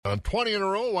On 20 in a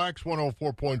row, Wax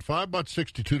 104.5, about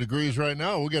 62 degrees right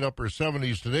now. We'll get upper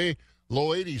 70s today, low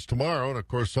 80s tomorrow. And, of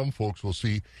course, some folks will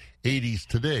see 80s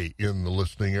today in the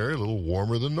listening area, a little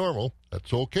warmer than normal.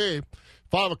 That's okay.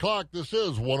 5 o'clock, this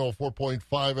is 104.5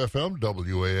 FM,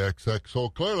 WAXX Eau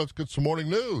Claire. Let's get some morning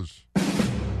news.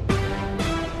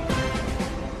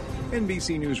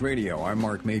 NBC News Radio, I'm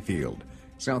Mark Mayfield.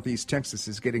 Southeast Texas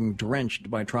is getting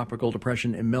drenched by Tropical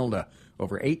Depression Imelda.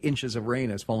 Over 8 inches of rain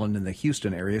has fallen in the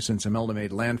Houston area since Imelda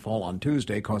made landfall on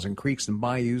Tuesday, causing creeks and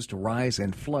bayous to rise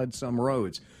and flood some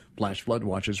roads. Flash flood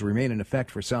watches remain in effect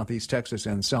for Southeast Texas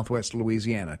and Southwest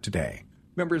Louisiana today.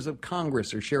 Members of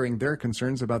Congress are sharing their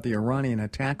concerns about the Iranian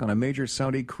attack on a major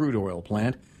Saudi crude oil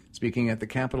plant. Speaking at the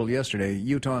Capitol yesterday,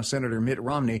 Utah Senator Mitt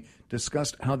Romney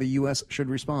discussed how the U.S. should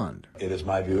respond. It is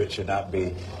my view it should not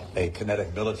be a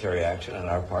kinetic military action on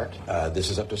our part.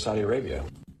 This is up to Saudi Arabia.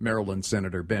 Maryland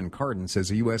Senator Ben Cardin says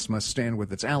the U.S. must stand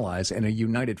with its allies in a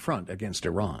united front against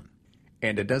Iran.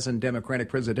 And a dozen Democratic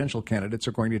presidential candidates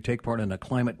are going to take part in a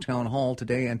climate town hall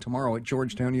today and tomorrow at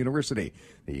Georgetown University.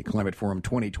 The Climate Forum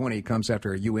 2020 comes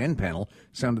after a UN panel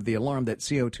sounded the alarm that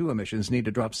CO2 emissions need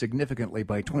to drop significantly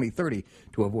by 2030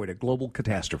 to avoid a global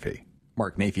catastrophe.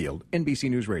 Mark Mayfield, NBC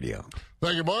News Radio.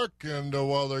 Thank you, Mark. And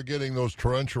while they're getting those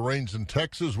torrential rains in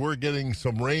Texas, we're getting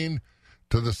some rain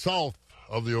to the south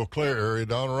of the Eau Claire area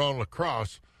down around La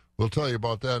Crosse. We'll tell you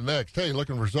about that next. Hey,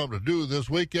 looking for something to do this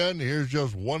weekend? Here's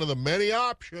just one of the many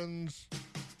options.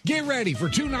 Get ready for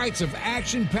 2 nights of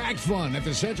action-packed fun at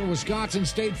the Central Wisconsin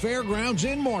State Fairgrounds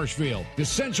in Marshfield. The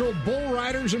Central Bull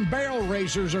Riders and Barrel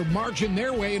Racers are marching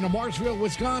their way into Marshfield,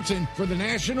 Wisconsin for the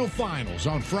National Finals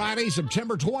on Friday,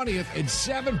 September 20th at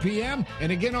 7 p.m.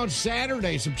 and again on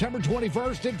Saturday, September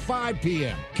 21st at 5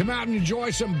 p.m. Come out and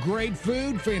enjoy some great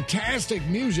food, fantastic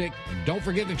music, and don't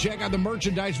forget to check out the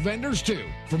merchandise vendors, too.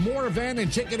 For more event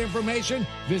and ticket information,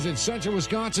 visit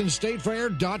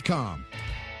CentralWisconsinStateFair.com.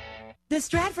 The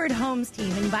Stratford Homes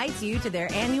team invites you to their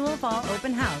annual fall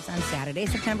open house on Saturday,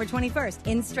 September 21st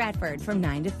in Stratford from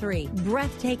 9 to 3.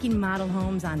 Breathtaking model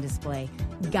homes on display,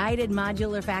 guided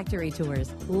modular factory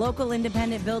tours, local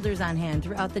independent builders on hand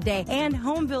throughout the day, and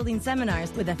home building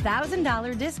seminars with a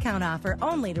 $1,000 discount offer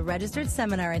only to registered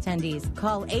seminar attendees.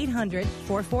 Call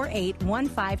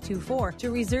 800-448-1524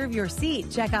 to reserve your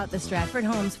seat. Check out the Stratford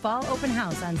Homes Fall Open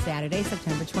House on Saturday,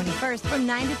 September 21st from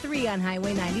 9 to 3 on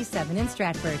Highway 97 in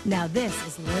Stratford. Now this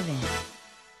is living.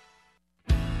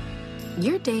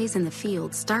 Your days in the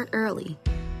field start early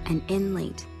and end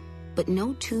late, but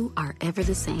no two are ever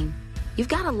the same. You've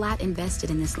got a lot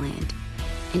invested in this land,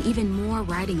 and even more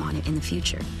riding on it in the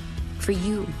future. For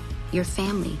you, your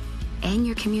family, and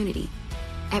your community.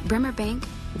 At Bremer Bank,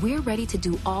 we're ready to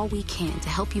do all we can to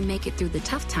help you make it through the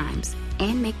tough times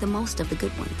and make the most of the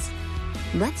good ones.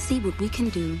 Let's see what we can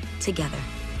do together.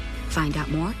 Find out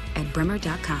more at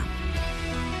bremer.com.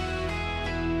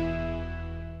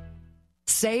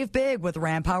 Save big with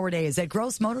Ram Power Days at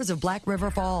Gross Motors of Black River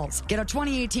Falls. Get a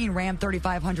 2018 Ram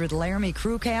 3500 Laramie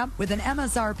Crew Cab with an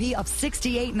MSRP of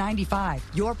 $68.95.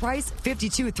 Your price,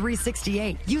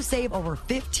 $52,368. You save over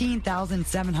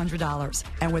 $15,700.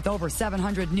 And with over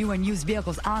 700 new and used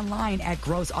vehicles online at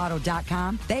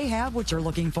grossauto.com, they have what you're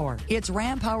looking for. It's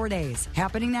Ram Power Days,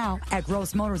 happening now at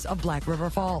Gross Motors of Black River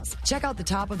Falls. Check out the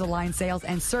top-of-the-line sales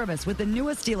and service with the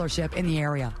newest dealership in the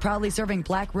area. Proudly serving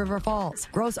Black River Falls.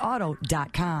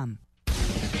 grossauto.com. Well,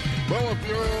 if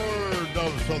you're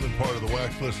down the southern part of the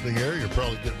Wax listening area, you're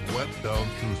probably getting wet down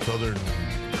through southern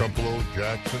Trempealeau,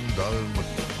 Jackson, down in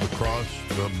across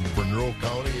Monroe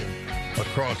County, and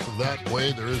across that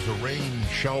way there is a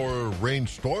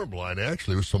rainstorm line,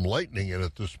 actually, with some lightning in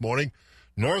it this morning.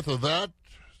 North of that,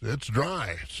 it's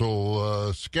dry.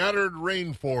 So scattered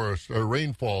rainfall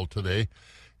today.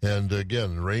 And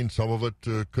again, rain, some of it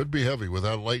could be heavy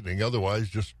without lightning. Otherwise,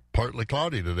 just partly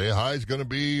cloudy today. High's going to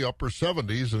be upper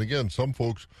 70s. And again, some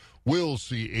folks will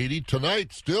see 80.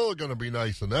 Tonight, still going to be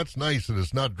nice. And that's nice. And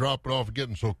it's not dropping off and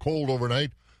getting so cold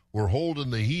overnight. We're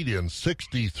holding the heat in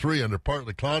 63 under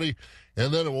partly cloudy.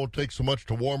 And then it won't take so much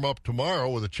to warm up tomorrow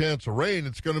with a chance of rain.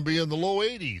 It's going to be in the low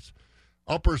 80s.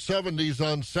 Upper 70s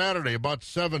on Saturday, about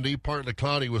 70, partly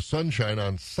cloudy with sunshine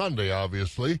on Sunday,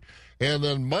 obviously. And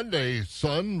then Monday,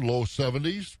 sun, low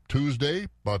 70s. Tuesday,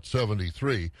 about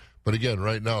 73. But again,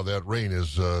 right now, that rain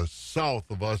is south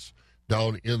of us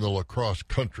down in the La Crosse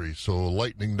country. So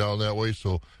lightning down that way,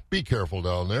 so be careful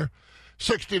down there.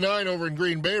 69 over in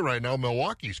Green Bay right now.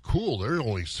 Milwaukee's cool. They're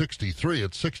only 63.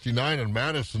 It's 69 in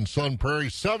Madison, Sun Prairie,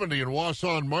 70 in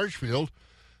Wausau and Marshfield.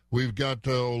 We've got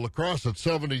La Crosse at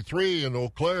 73 and Eau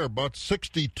Claire about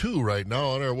 62 right now,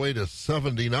 on our way to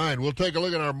 79. We'll take a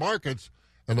look at our markets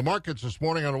And the markets this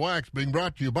morning on Wax being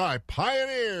brought to you by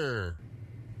Pioneer.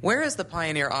 Where is the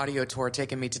Pioneer audio tour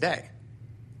taking me today?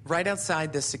 Right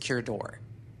outside this secure door.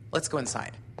 Let's go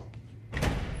inside.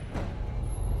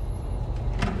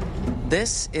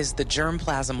 This is the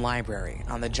Germplasm Library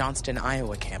on the Johnston,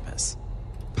 Iowa campus.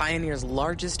 Pioneer's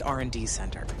largest R&D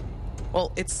center.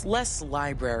 Well, it's less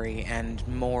library and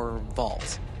more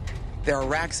vault. There are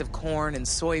racks of corn and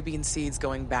soybean seeds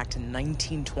going back to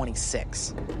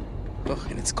 1926. Ugh,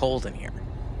 and it's cold in here.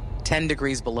 10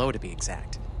 degrees below to be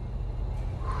exact.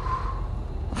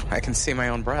 I can see my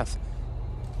own breath.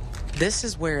 This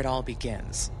is where it all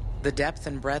begins. The depth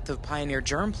and breadth of Pioneer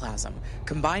germplasm,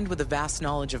 combined with the vast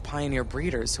knowledge of Pioneer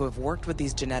breeders who have worked with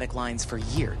these genetic lines for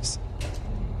years.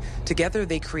 Together,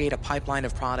 they create a pipeline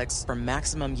of products for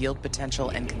maximum yield potential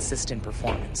and consistent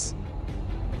performance.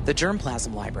 The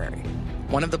Germplasm Library,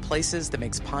 one of the places that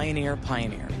makes Pioneer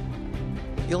Pioneer.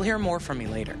 You'll hear more from me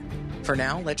later. For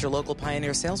now, let your local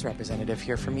Pioneer sales representative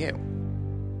hear from you.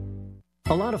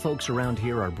 A lot of folks around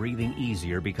here are breathing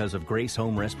easier because of Grace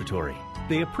Home Respiratory.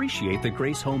 They appreciate that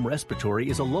Grace Home Respiratory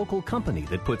is a local company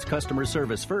that puts customer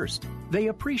service first. They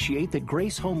appreciate that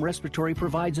Grace Home Respiratory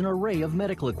provides an array of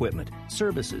medical equipment,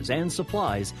 services, and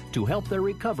supplies to help their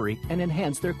recovery and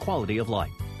enhance their quality of life.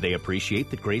 They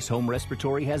appreciate that Grace Home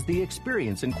Respiratory has the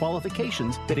experience and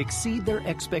qualifications that exceed their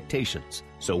expectations.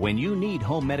 So when you need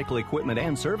home medical equipment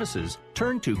and services,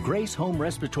 turn to Grace Home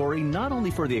Respiratory not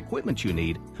only for the equipment you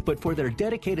need, but for their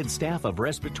dedicated staff of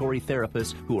respiratory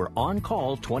therapists who are on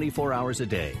call 24 hours a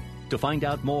day. To find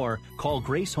out more, call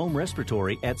Grace Home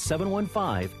Respiratory at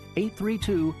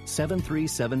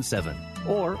 715-832-7377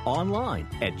 or online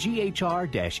at ghr-ec.com.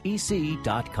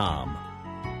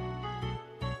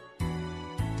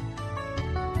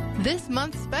 This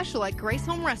month's special at Grace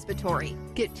Home Respiratory.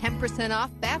 Get 10%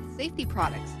 off bath safety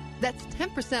products. That's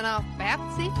 10% off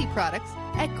bath safety products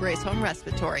at Grace Home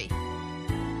Respiratory.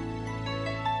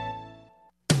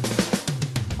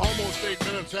 Almost 8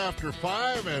 minutes after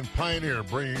 5, and Pioneer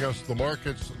bringing us the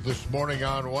markets this morning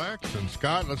on Wax. And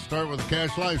Scott, let's start with the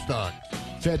cash livestock.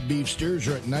 Fed beef steers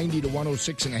are at 90 to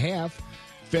 106.5.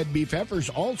 Fed beef heifers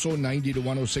also 90 to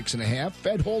 106.5.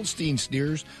 Fed Holstein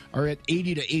steers are at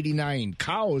 80 to 89.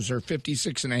 Cows are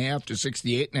 56.5 to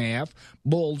 68.5.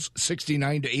 Bulls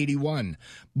 69 to 81.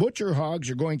 Butcher hogs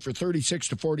are going for 36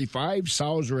 to 45.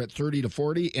 Sows are at 30 to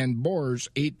 40, and boars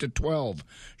 8 to 12.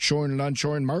 Shorn and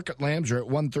unshorn market lambs are at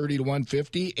 130 to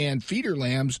 150, and feeder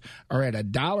lambs are at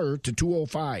 $1 to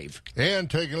 205. And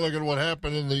taking a look at what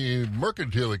happened in the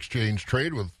mercantile exchange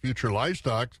trade with future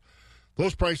livestock.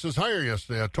 Those prices higher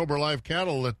yesterday. October live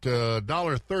cattle at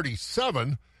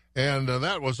 $1.37, and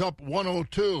that was up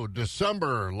 102.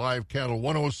 December live cattle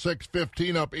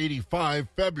 106.15, up 85.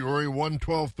 February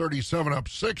 112.37, up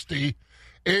 60.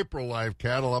 April live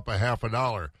cattle up a half a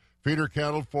dollar. Feeder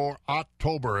cattle for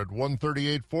October at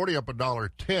 138.40, up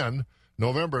 $1.10.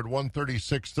 November at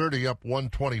 136.30, up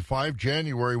 125.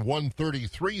 January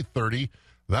 133.30.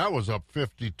 That was up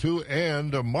 52,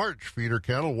 and March feeder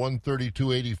cattle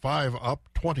 132.85, up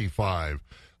 25.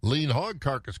 Lean hog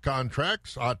carcass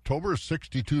contracts, October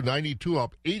 62.92,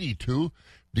 up 82.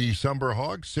 December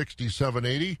hog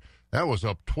 67.80, that was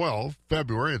up 12.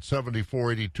 February at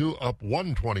 74.82, up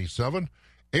 127.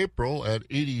 April at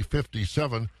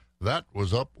 80.57, that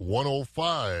was up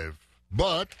 105.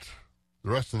 But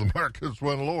the rest of the markets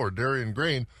went lower. Dairy and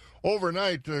grain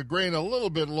overnight, grain a little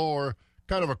bit lower.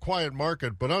 Kind of a quiet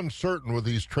market, but uncertain with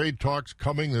these trade talks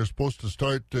coming. They're supposed to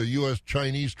start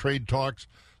U.S.-Chinese trade talks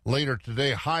later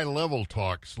today, high-level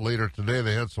talks later today.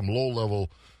 They had some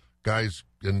low-level guys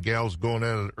and gals going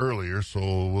at it earlier, so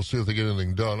we'll see if they get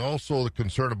anything done. Also, the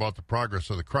concern about the progress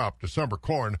of the crop. December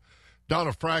corn down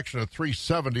a fraction at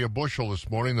 $3.70 a bushel this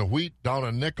morning. The wheat down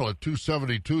a nickel at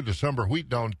 $2.72. December wheat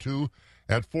down 2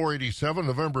 at $4.87.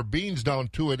 November beans down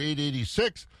 2 at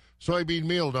 $8.86. Soybean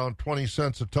meal down 20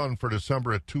 cents a ton for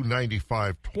December at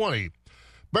 $2.95.20.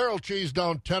 Barrel cheese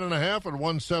down 10.5 at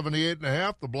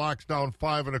 $178.5. The block's down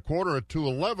 5 1/4 at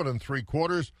 $2.11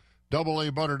 3/4. Double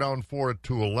A butter down 4 at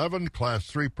 $2.11. Class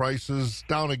 3 prices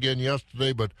down again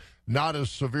yesterday, but not as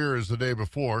severe as the day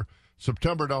before.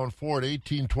 September down 4 at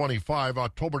 $18.25.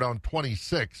 October down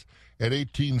 26 at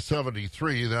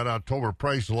 $18.73. That October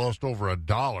price lost over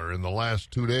 $1 in the last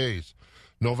 2 days.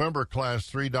 November Class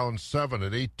 3 down 7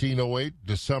 at $18.08.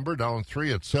 December down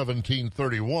 3 at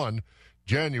 $17.31.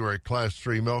 January Class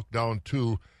 3 milk down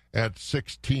 2 at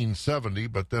 $16.70.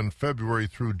 But then February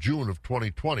through June of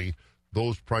 2020,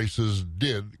 those prices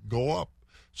did go up.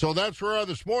 So that's where we are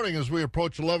this morning as we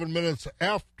approach 11 minutes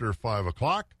after 5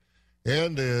 o'clock.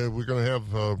 And we're going to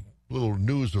have a little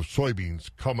news of soybeans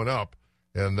coming up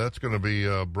And that's going to be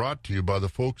brought to you by the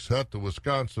folks at the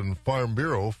Wisconsin Farm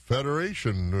Bureau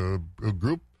Federation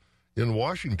group in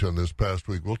Washington this past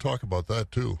week. We'll talk about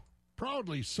that, too.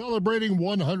 Proudly celebrating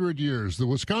 100 years, the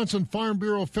Wisconsin Farm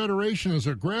Bureau Federation is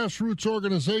a grassroots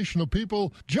organization of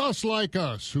people just like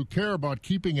us who care about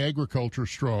keeping agriculture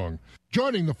strong.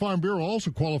 Joining the Farm Bureau also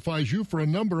qualifies you for a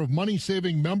number of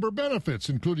money-saving member benefits,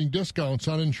 including discounts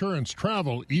on insurance,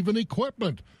 travel, even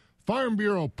equipment. Farm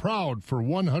Bureau proud for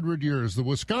 100 years. The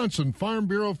Wisconsin Farm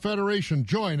Bureau Federation.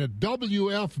 Join at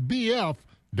WFBF.com.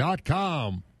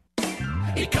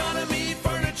 Economy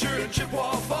Furniture in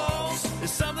Chippewa Falls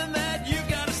is something that you've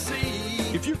got to see.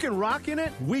 If you can rock in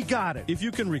it, we got it. If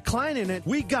you can recline in it,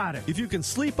 we got it. If you can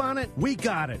sleep on it, we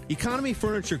got it. Economy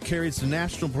Furniture carries the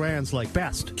national brands like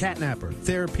Best, Catnapper,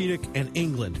 Therapeutic, and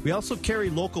England. We also carry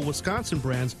local Wisconsin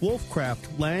brands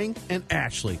Wolfcraft, Lang, and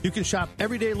Ashley. You can shop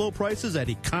everyday low prices at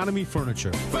Economy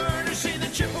Furniture. Furnishing the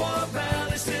Chippewa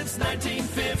Valley since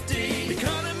 1950.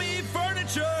 Economy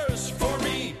Furniture's for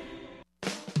me.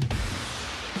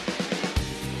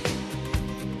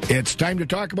 It's time to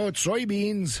talk about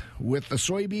soybeans with the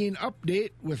Soybean Update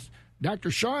with Dr.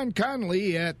 Sean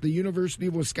Connolly at the University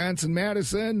of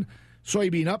Wisconsin-Madison.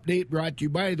 Soybean Update brought to you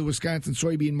by the Wisconsin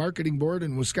Soybean Marketing Board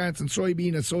and Wisconsin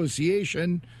Soybean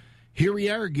Association. Here we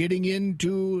are getting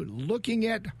into looking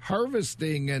at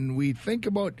harvesting, and we think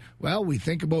about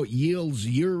yields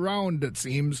year-round, it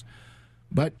seems.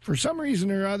 But for some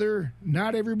reason or other,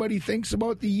 not everybody thinks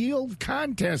about the yield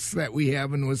contests that we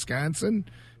have in Wisconsin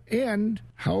and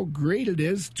how great it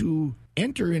is to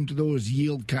enter into those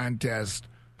yield contests.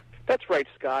 That's right,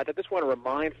 Scott. I just want to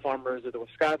remind farmers that the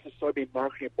Wisconsin Soybean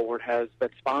Marketing Board has been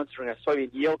sponsoring a soybean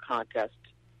yield contest,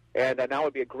 and now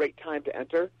would be a great time to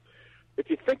enter. If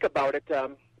you think about it,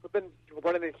 we've been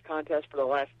running these contests for the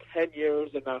last 10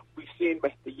 years, and we've seen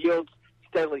the yields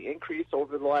steadily increase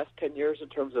over the last 10 years in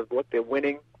terms of what the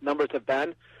winning numbers have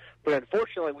been. But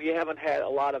unfortunately, we haven't had a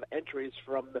lot of entries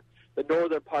from the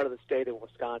northern part of the state of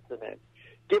Wisconsin. And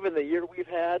given the year we've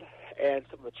had and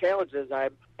some of the challenges,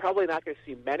 I'm probably not going to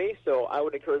see many. So I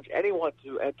would encourage anyone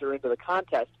to enter into the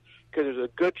contest because there's a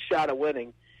good shot of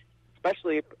winning,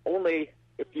 especially if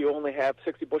you only have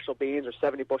 60 bushel beans or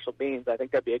 70 bushel beans. I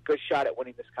think that'd be a good shot at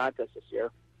winning this contest this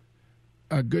year.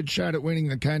 A good shot at winning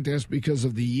the contest because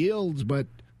of the yields, but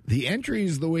the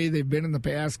entries, the way they've been in the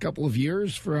past couple of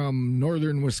years from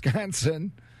northern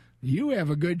Wisconsin, you have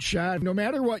a good shot no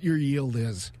matter what your yield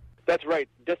is. That's right.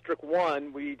 District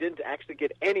 1, we didn't actually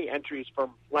get any entries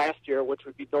from last year, which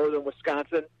would be northern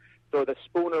Wisconsin. So the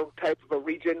Spooner type of a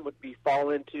region would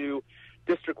fall into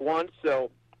District 1.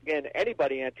 So, again,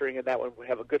 anybody entering in that one would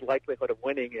have a good likelihood of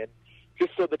winning. And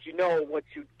just so that you know, what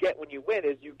you get when you win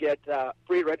is you get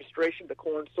free registration to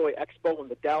Corn Soy Expo in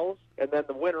the Dells, and then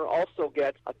the winner also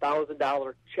gets a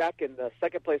 $1,000 check, and the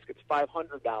second place gets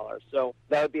 $500. So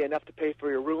that would be enough to pay for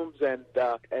your rooms and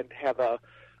have a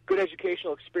good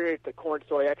educational experience at Corn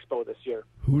Soy Expo this year.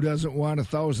 Who doesn't want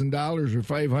 $1,000 or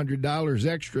 $500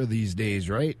 extra these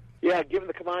days, right? Yeah, given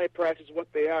the commodity prices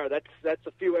what they are, that's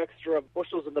a few extra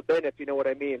bushels in the bin, if you know what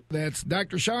I mean. That's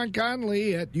Dr. Sean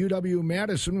Connolly at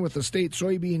UW-Madison with the State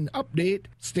Soybean Update.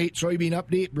 State Soybean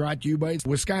Update brought to you by the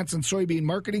Wisconsin Soybean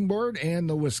Marketing Board and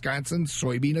the Wisconsin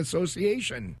Soybean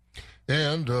Association.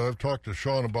 And I've talked to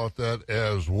Sean about that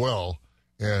as well,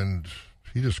 and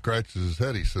he just scratches his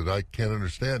head. He said, I can't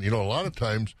understand. A lot of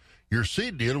times your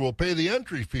seed dealer will pay the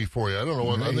entry fee for you. I don't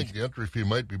know. Right. I think the entry fee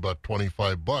might be about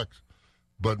 $25.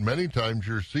 But many times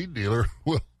your seed dealer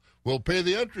will pay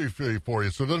the entry fee for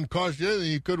you, so it doesn't cost you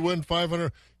anything. You could win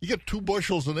 $500. You get 2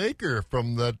 bushels an acre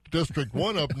from that District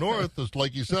 1 up north. It's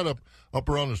like you said, up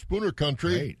around the Spooner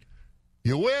country. Right.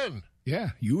 You win. Yeah,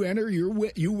 you enter, you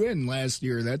win last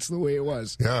year. That's the way it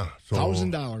was. Yeah. So,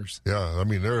 $1,000. Yeah, I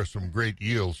mean, there are some great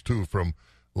yields, too, from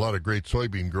a lot of great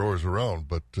soybean growers around.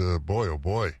 But, boy, oh,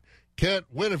 boy, can't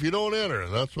win if you don't enter.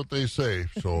 That's what they say.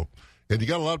 So... And you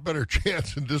got a lot better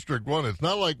chance in District 1. It's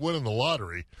not like winning the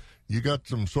lottery. You got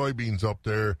some soybeans up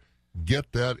there.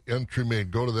 Get that entry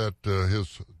made. Go to that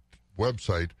his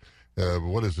website.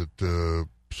 What is it?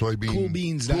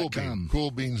 Coolbeans.com.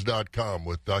 Coolbeans.com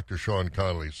with Dr. Sean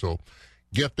Connolly. So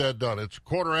get that done. It's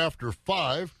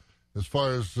 5:15 as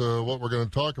far as what we're going to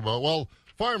talk about. Well,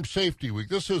 Farm Safety Week.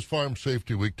 This is Farm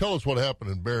Safety Week. Tell us what happened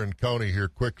in Barron County here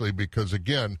quickly because,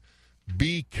 again,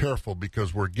 be careful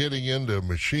because we're getting into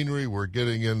machinery. We're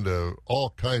getting into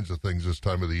all kinds of things this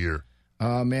time of the year.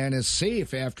 A man is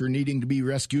safe after needing to be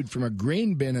rescued from a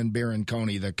grain bin in Barron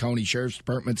County. The county sheriff's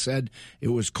department said it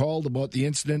was called about the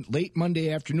incident late Monday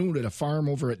afternoon at a farm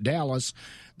over at Dallas.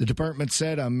 The department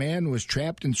said a man was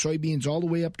trapped in soybeans all the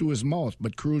way up to his mouth,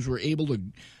 but crews were able to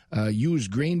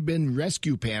used grain bin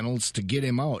rescue panels to get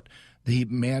him out. The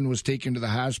man was taken to the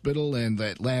hospital, and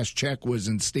that last check was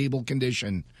in stable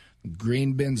condition.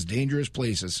 Grain bins, dangerous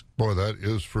places. Boy, that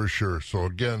is for sure. So,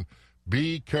 again,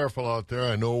 be careful out there.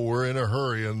 I know we're in a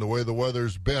hurry, and the way the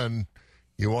weather's been,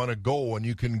 you want to go when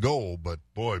you can go. But,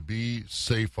 boy, be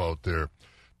safe out there.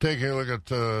 Taking a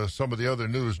look at some of the other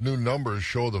news, new numbers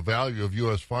show the value of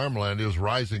U.S. farmland is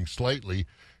rising slightly,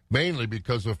 mainly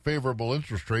because of favorable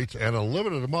interest rates and a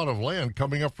limited amount of land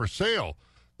coming up for sale.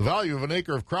 The value of an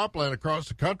acre of cropland across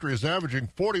the country is averaging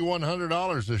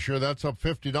 $4,100 this year. That's up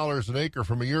 $50 an acre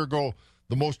from a year ago.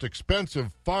 The most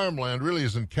expensive farmland really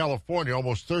is in California,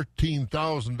 almost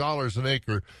 $13,000 an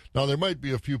acre. Now, there might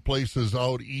be a few places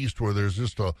out east where there's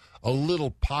just a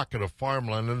little pocket of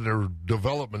farmland, and there are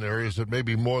development areas that may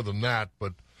be more than that.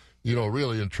 But, you know,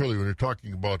 really and truly, when you're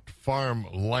talking about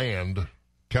farmland,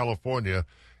 California,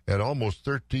 at almost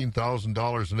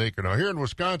 $13,000 an acre. Now, here in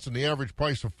Wisconsin, the average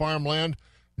price of farmland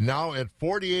now at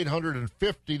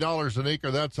 $4,850 an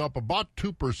acre. That's up about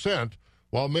 2%.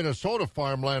 While Minnesota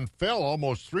farmland fell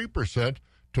almost 3%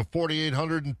 to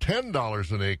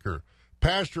 $4,810 an acre.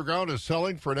 Pasture ground is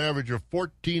selling for an average of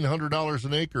 $1,400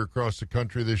 an acre across the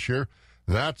country this year.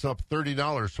 That's up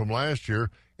 $30 from last year.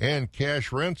 And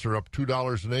cash rents are up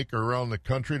 $2 an acre around the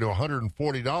country to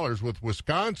 $140, with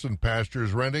Wisconsin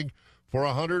pastures renting for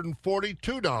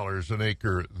 $142 an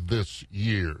acre this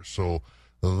year. So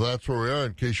that's where we are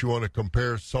in case you want to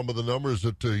compare some of the numbers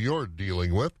that you're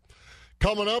dealing with.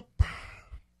 Coming up,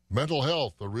 mental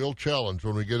health, a real challenge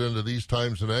when we get into these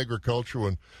times in agriculture,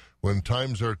 when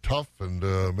times are tough and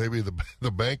maybe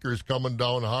the banker's coming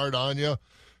down hard on you.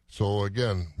 So,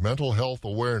 again, mental health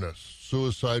awareness,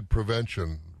 suicide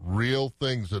prevention, real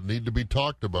things that need to be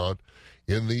talked about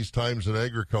in these times in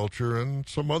agriculture and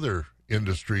some other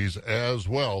industries as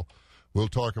well. We'll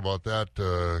talk about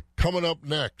that coming up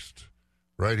next,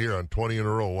 right here on 20 in a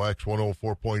row, Wax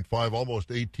 104.5, almost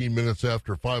 18 minutes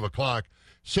after 5 o'clock.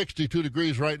 62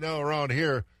 degrees right now around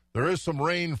here. There is some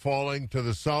rain falling to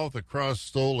the south across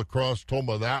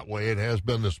Toma that way. It has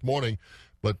been this morning.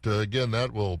 But, again,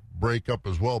 that will break up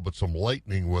as well, but some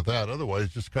lightning with that. Otherwise,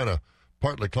 just kind of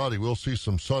partly cloudy. We'll see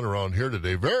some sun around here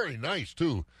today. Very nice,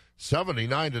 too.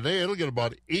 79 today. It'll get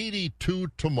about 82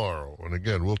 tomorrow. And,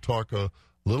 again, we'll talk a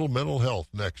little mental health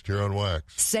next here on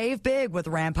Wax. Save big with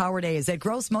Ram Power Days at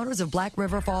Gross Motors of Black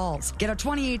River Falls. Get a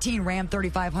 2018 Ram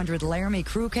 3500 Laramie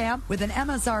Crew Cab with an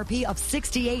MSRP of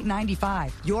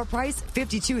 $68.95. Your price,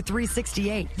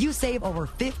 $52,368. You save over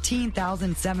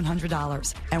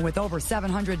 $15,700. And with over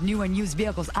 700 new and used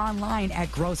vehicles online at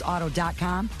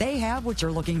grossauto.com, they have what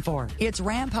you're looking for. It's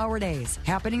Ram Power Days,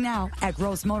 happening now at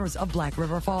Gross Motors of Black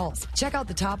River Falls. Check out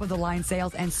the top-of-the-line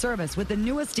sales and service with the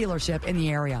newest dealership in the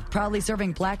area. Proudly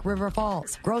serving Black River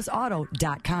Falls.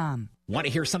 grossauto.com. Want to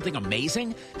hear something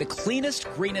amazing? The cleanest,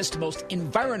 greenest, most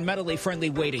environmentally friendly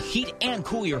way to heat and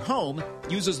cool your home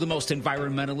uses the most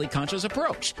environmentally conscious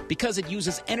approach because it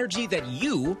uses energy that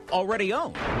you already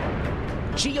own.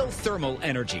 Geothermal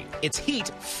energy. It's heat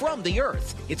from the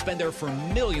earth. It's been there for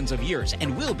millions of years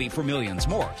and will be for millions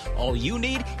more. All you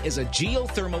need is a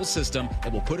geothermal system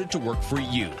that will put it to work for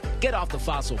you. Get off the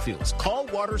fossil fuels. Call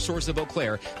Water Source of Eau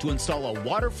Claire to install a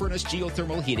water furnace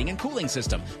geothermal heating and cooling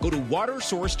system. Go to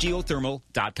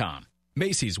watersourcegeothermal.com.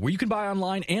 Macy's, where you can buy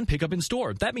online and pick up in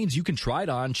store. That means you can try it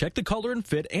on, check the color and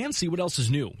fit, and see what else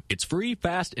is new. It's free,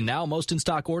 fast, and now most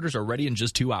in-stock orders are ready in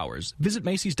just 2 hours. Visit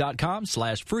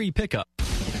Macys.com/free pickup.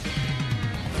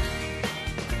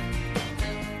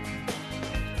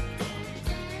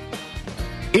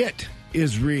 It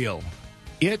is real.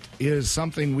 It is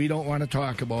something we don't want to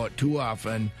talk about too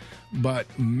often, but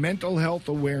mental health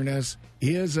awareness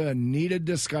is a needed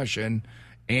discussion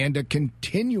and a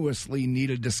continuously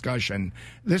needed discussion.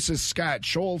 This is Scott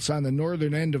Schultz on the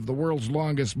northern end of the world's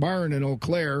longest barn in Eau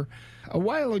Claire. A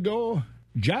while ago,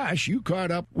 Josh, you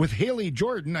caught up with Haley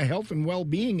Jordan, a health and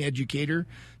well-being educator,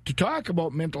 to talk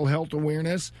about mental health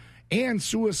awareness and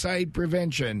suicide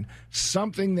prevention,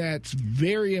 something that's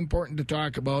very important to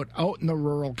talk about out in the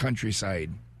rural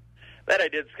countryside. That I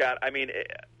did, Scott. I mean,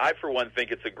 I, for one,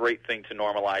 think it's a great thing to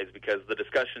normalize because the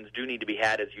discussions do need to be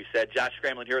had, as you said. Josh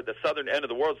Scramlin here at the southern end of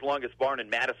the world's longest barn in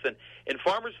Madison. And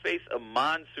farmers face a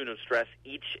monsoon of stress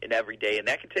each and every day, and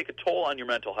that can take a toll on your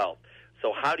mental health.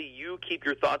 So how do you keep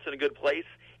your thoughts in a good place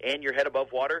and your head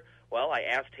above water? Well, I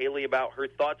asked Haley about her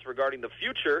thoughts regarding the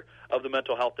future of the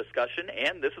mental health discussion,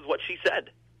 and this is what she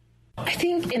said. I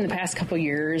think in the past couple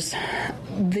years,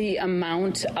 the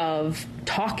amount of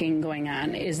talking going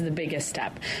on is the biggest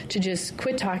step. To just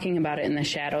quit talking about it in the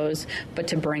shadows, but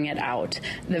to bring it out.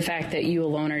 The fact that you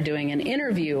alone are doing an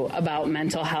interview about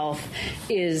mental health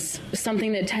is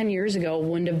something that 10 years ago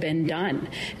wouldn't have been done.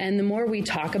 And the more we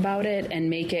talk about it and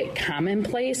make it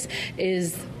commonplace,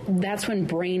 that's when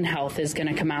brain health is going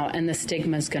to come out and the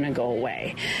stigma is going to go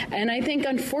away. And I think,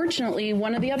 unfortunately,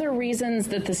 one of the other reasons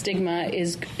that the stigma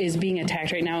is being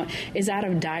attacked right now is out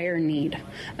of dire need.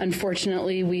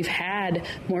 Unfortunately, we've had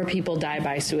more people die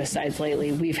by suicides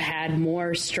lately. We've had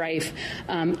more strife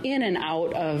in and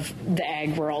out of the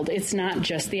ag world. It's not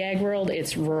just the ag world,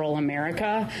 it's rural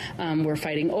America. We're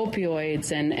fighting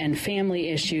opioids and family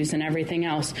issues and everything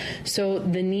else. So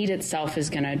the need itself is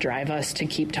going to drive us to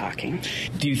keep talking.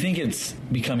 Do you think it's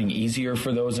becoming easier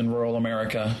for those in rural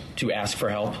America to ask for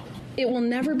help? It will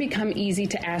never become easy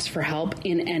to ask for help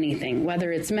in anything,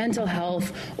 whether it's mental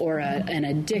health or an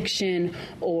addiction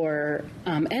or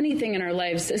anything in our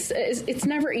lives. It's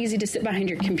never easy to sit behind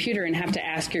your computer and have to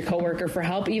ask your coworker for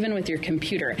help, even with your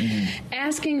computer. Mm-hmm.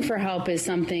 Asking for help is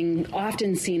something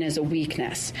often seen as a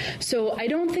weakness. So I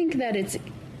don't think that it's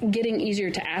getting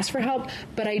easier to ask for help,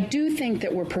 but I do think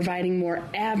that we're providing more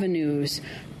avenues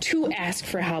to ask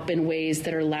for help in ways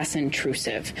that are less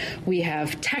intrusive. We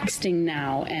have texting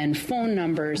now and phone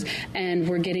numbers, and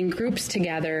we're getting groups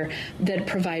together that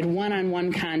provide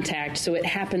one-on-one contact, so it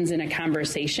happens in a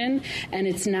conversation, and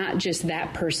it's not just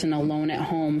that person alone at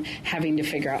home having to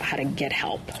figure out how to get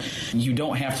help. You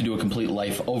don't have to do a complete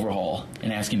life overhaul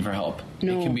in asking for help.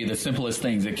 No. It can be the simplest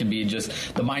things. It can be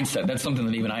just the mindset. That's something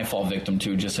that even I fall victim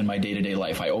to just in my day-to-day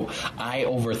life. I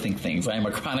overthink things. I am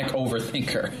a chronic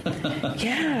overthinker.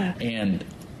 Yeah. And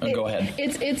go ahead.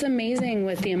 It's amazing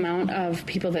with the amount of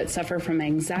people that suffer from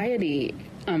anxiety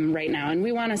right now, and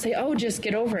we want to say, oh, just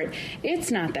get over it. It's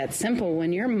not that simple.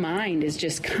 When your mind is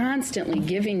just constantly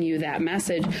giving you that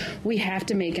message, we have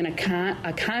to make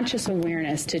a conscious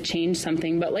awareness to change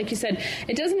something. But like you said,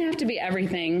 it doesn't have to be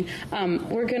everything.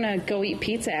 We're going to go eat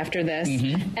pizza after this,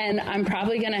 and I'm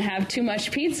probably going to have too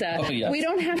much pizza. Oh, yes. We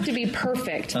don't have to be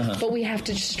perfect, but we have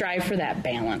to strive for that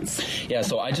balance. Yeah,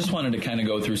 so I just wanted to kind of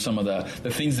go through some of the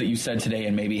things that you said today,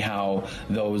 and maybe how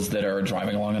those that are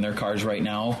driving along in their cars right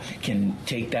now can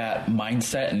take that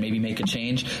mindset and maybe make a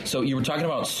change. So you were talking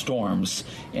about storms,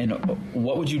 and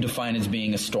what would you define as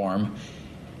being a storm?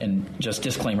 And just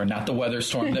disclaimer, not the weather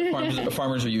storm that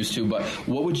farmers are used to, but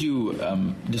what would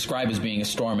you describe as being a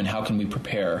storm, and how can we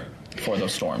prepare for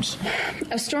those storms?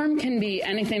 A storm can be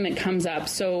anything that comes up.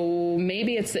 So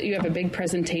maybe it's that you have a big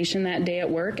presentation that day at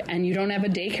work and you don't have a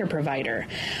daycare provider.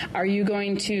 Are you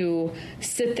going to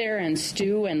sit there and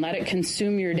stew and let it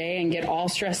consume your day and get all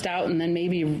stressed out and then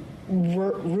maybe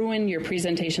ruin your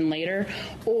presentation later?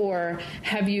 Or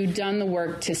have you done the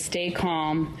work to stay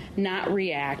calm, not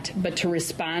react, but to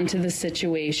respond to the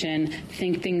situation,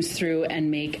 think things through, and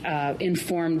make an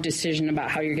informed decision about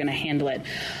how you're going to handle it?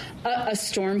 A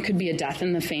storm could be a death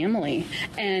in the family,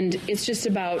 and it's just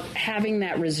about having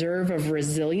that reserve of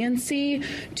resiliency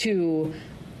to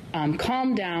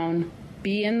calm down,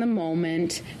 be in the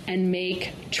moment, and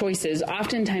make choices.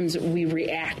 Oftentimes we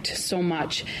react so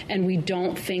much and we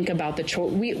don't think about the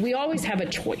choice. We always have a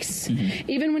choice.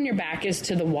 Even when your back is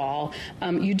to the wall,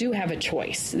 you do have a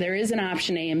choice. There is an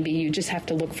option A and B. You just have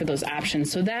to look for those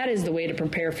options. So that is the way to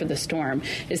prepare for the storm,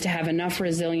 is to have enough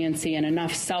resiliency and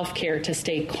enough self-care to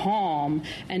stay calm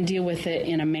and deal with it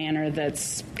in a manner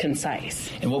that's concise.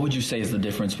 And what would you say is the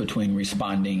difference between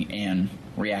responding and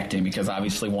reacting? Because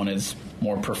obviously one is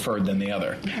more preferred than the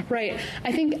other. Right.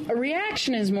 I think a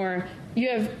reaction is more,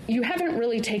 you haven't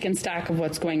really taken stock of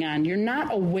what's going on. You're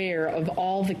not aware of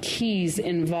all the keys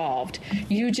involved.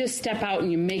 You just step out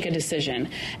and you make a decision.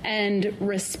 And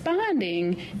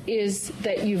responding is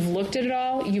that you've looked at it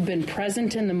all, you've been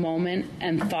present in the moment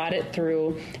and thought it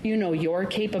through. You know your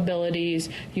capabilities,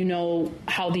 you know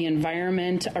how the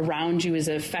environment around you is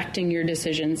affecting your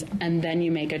decisions, and then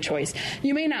you make a choice.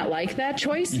 You may not like that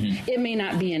choice. It may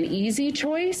not be an easy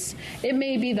choice. It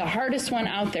may be the hardest one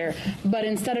out there, but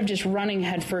instead of just running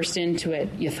headfirst into it,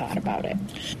 you thought about it.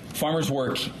 Farmers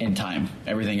work in time.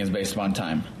 Everything is based upon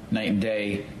time. Night and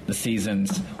day, the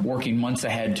seasons, working months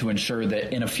ahead to ensure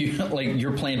that in a few, like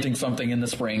you're planting something in the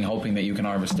spring, hoping that you can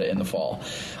harvest it in the fall.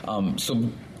 So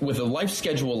with a life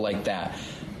schedule like that,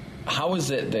 how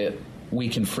is it that we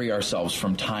can free ourselves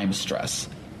from time stress?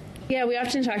 Yeah, we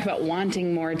often talk about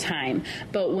wanting more time,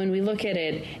 but when we look at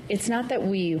it, it's not that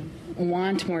we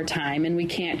want more time and we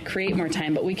can't create more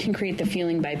time, but we can create the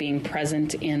feeling by being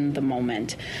present in the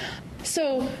moment.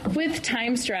 So with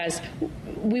time stress,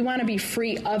 we want to be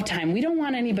free of time. We don't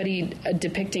want anybody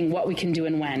depicting what we can do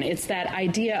and when. It's that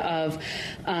idea of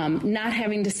not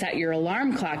having to set your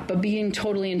alarm clock, but being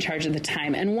totally in charge of the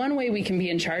time. And one way we can be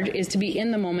in charge is to be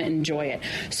in the moment and enjoy it.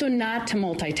 So not to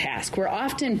multitask. We're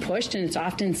often pushed, and it's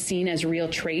often seen as a real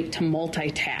trait, to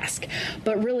multitask.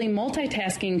 But really,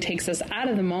 multitasking takes us out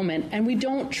of the moment, and we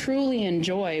don't truly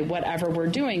enjoy whatever we're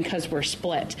doing because we're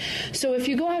split. So if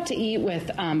you go out to eat with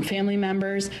family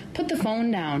members, put the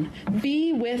phone down.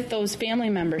 Be with those family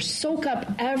members. Soak up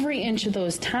every inch of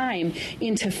those time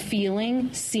into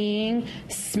feeling, seeing,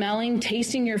 smelling,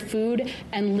 tasting your food,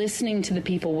 and listening to the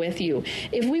people with you.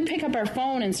 If we pick up our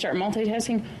phone and start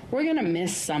multitasking, we're going to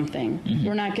miss something. Mm-hmm.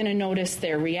 We're not going to notice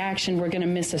their reaction. We're going to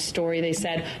miss a story they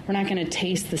said. We're not going to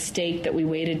taste the steak that we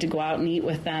waited to go out and eat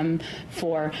with them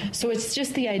for. So it's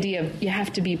just the idea of you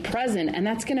have to be present, and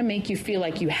that's going to make you feel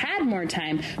like you had more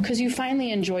time because you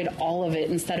finally enjoyed all of it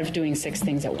instead of doing 6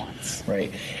 things at once.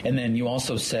 Right. And then you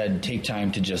also said take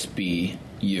time to just be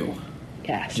you.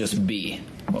 Yes. Just be.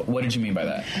 What did you mean by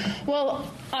that?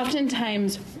 Well,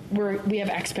 oftentimes we have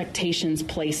expectations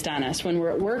placed on us. When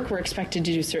we're at work, we're expected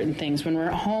to do certain things. When we're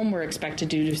at home, we're expected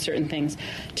to do certain things.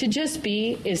 To just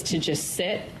be is to just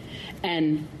sit,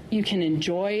 and you can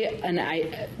enjoy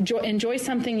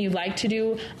something you like to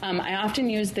do. I often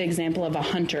use the example of a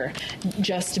hunter,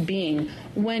 just being.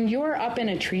 When you're up in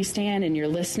a tree stand and you're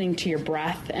listening to your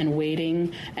breath and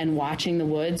waiting and watching the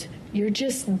woods, you're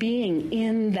just being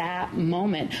in that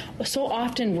moment. So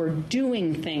often we're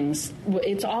doing things.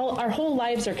 Our whole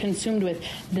lives are consumed with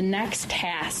the next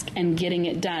task and getting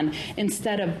it done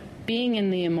instead of being in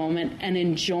the moment and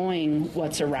enjoying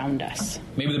what's around us.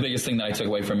 Maybe the biggest thing that I took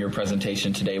away from your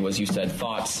presentation today was you said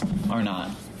thoughts are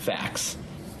not facts.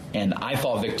 And I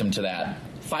fall victim to that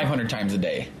 500 times a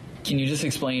day. Can you just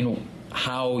explain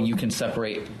how you can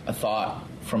separate a thought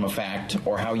from a fact,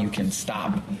 or how you can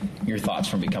stop your thoughts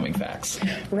from becoming facts?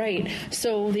 Right.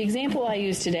 So the example I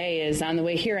used today is on the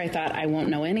way here, I thought I won't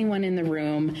know anyone in the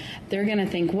room. They're going to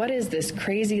think, what is this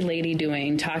crazy lady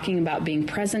doing, talking about being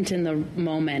present in the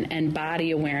moment and body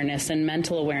awareness and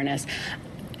mental awareness?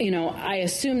 I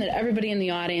assumed that everybody in the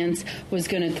audience was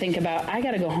going to think about, I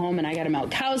got to go home and I got to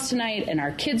milk cows tonight, and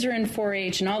our kids are in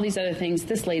 4-H and all these other things.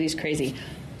 This lady's crazy.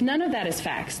 None of that is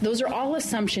facts. Those are all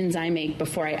assumptions I make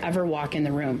before I ever walk in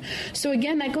the room. So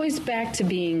again, that goes back to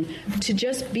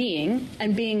just being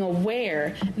and being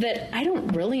aware that I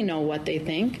don't really know what they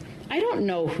think. I don't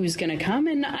know who's going to come,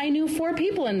 and I knew 4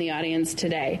 people in the audience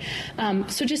today.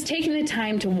 So just taking the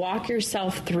time to walk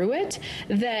yourself through it,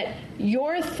 that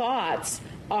your thoughts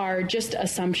are just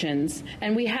assumptions,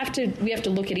 and we have to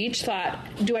look at each thought.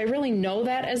 Do I really know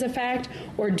that as a fact,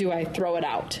 or do I throw it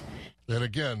out? And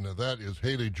again, that is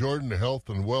Haley Jordan, a health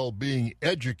and well-being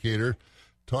educator,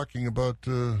 talking about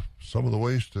some of the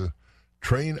ways to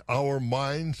train our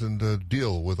minds and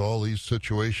deal with all these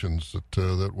situations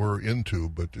that we're into,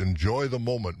 but enjoy the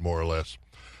moment, more or less.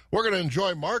 We're going to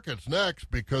enjoy markets next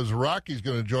because Rocky's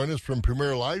going to join us from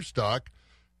Premier Livestock.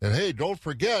 And, hey, don't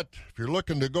forget, if you're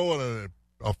looking to go on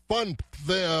a fun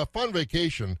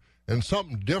vacation and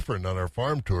something different on our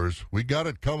farm tours, we got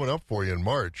it coming up for you in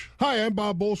March. Hi, I'm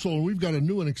Bob Bosel, and we've got a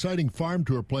new and exciting farm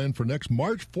tour planned for next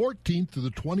March 14th to the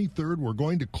 23rd. We're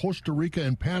going to Costa Rica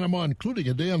and Panama, including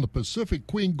a day on the Pacific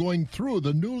Queen going through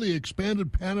the newly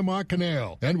expanded Panama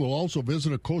Canal. And we'll also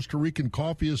visit a Costa Rican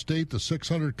coffee estate, the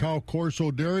 600-cow Corso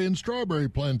Dairy and Strawberry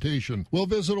Plantation. We'll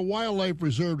visit a wildlife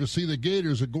reserve to see the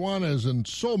gators, iguanas, and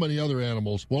so many other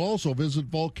animals. We'll also visit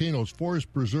Volcanoes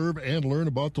Forest Preserve and learn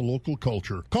about the local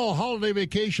culture. Call Holiday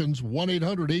Vacations,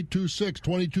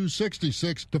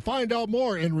 1-800-826-2266 to find out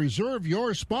more and reserve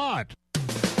your spot.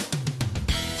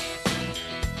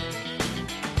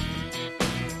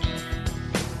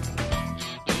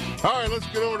 All right, let's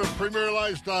get over to Premier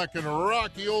Livestock, and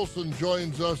Rocky Olson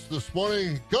joins us this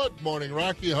morning. Good morning,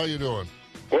 Rocky. How you doing?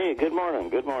 Hey, good morning.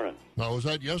 Good morning. Now, was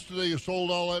that yesterday you sold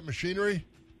all that machinery?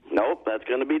 Nope, that's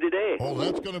going to be today. Oh,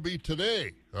 that's going to be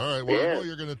today. All right, well, I know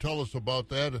you're going to tell us about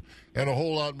that and a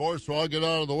whole lot more, so I'll get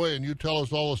out of the way, and you tell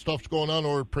us all the stuff's going on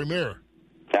over at Premier.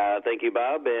 Thank you,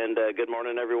 Bob, and good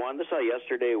morning, everyone. This is how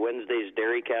yesterday, Wednesday's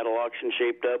dairy cattle auction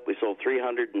shaped up. We sold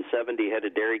 370 head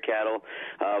of dairy cattle.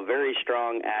 Very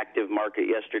strong, active market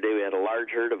yesterday. We had a large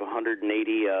herd of 180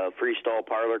 freestall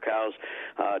parlor cows.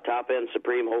 Top-end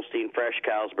Supreme Holstein fresh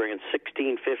cows bringing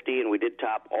 $1,650, and we did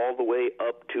top all the way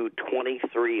up to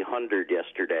 $2,300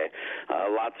 yesterday.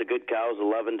 Lots of good cows,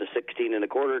 11 to 16 and a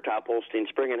quarter. Top Holstein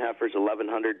spring and heifers,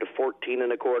 1,100 to 14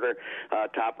 and a quarter.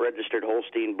 Top registered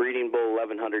Holstein breeding bull,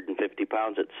 1,150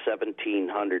 pounds at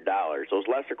 $1,700. Those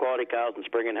lesser quality cows and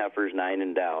spring and heifers, 9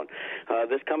 and down.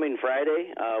 This coming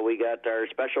Friday, we got our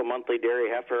special monthly dairy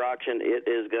heifer auction. It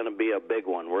is going to be a big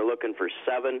one. We're looking for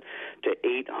 700 to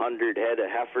 800 head of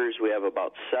heifers. We have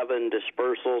about 7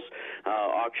 dispersals.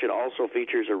 Auction also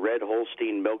features a red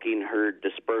Holstein milking herd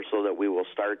dispersal that we will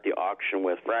start the auction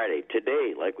with Friday.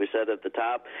 Today, like we said at the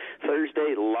top,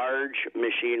 Thursday, large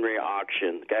machinery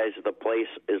auction. Guys, the place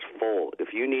is full.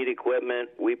 If you need equipment,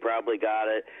 we probably got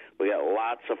it. We got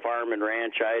lots of farm and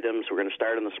ranch items. We're going to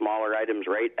start on the smaller items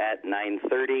right at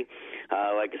 9:30.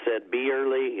 Like I said, be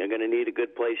early. You're going to need a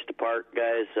good place to park,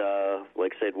 guys.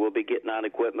 Like I said, we'll be getting on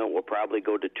equipment. We'll probably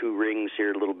go to 2 rings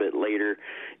here a little bit later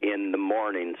in the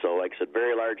morning. So, like I said,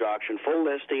 very large auction. Full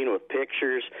listing with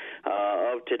pictures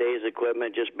of today's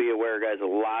equipment. Just be aware, guys,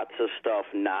 lots of stuff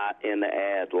not in the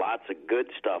ad. Lots of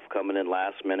good stuff coming in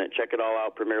last minute. Check it all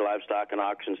out,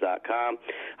 PremierLivestockandAuctions.com.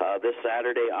 This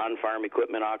Saturday, on-farm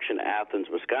equipment auction, Athens,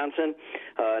 Wisconsin.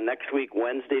 Next week,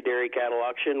 Wednesday, dairy cattle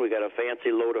auction. We got a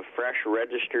fancy load of fresh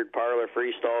registered parlor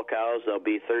freestall cows. They'll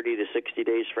be 30 to 60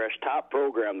 days fresh. Top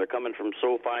program. They're coming from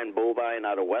SoFine Bovine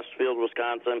out of Westfield,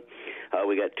 Wisconsin.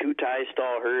 We got 2 tie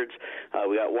stall herds.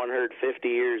 We got 1 herd 50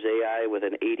 years AI with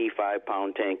an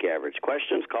 85-pound tank average.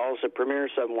 Questions, call us at Premier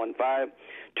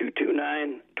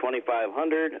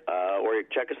 715-229-2500, or you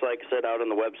check us, like I said, out on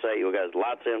the website. You guys,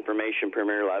 lots of information,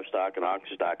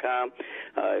 PremierLivestockandAuctions.com.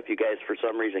 If you guys, for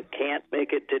some reason, can't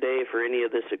make it today for any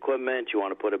of this equipment, you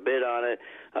want to put a bid on it,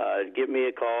 give me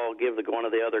a call, give one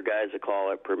of the other guys a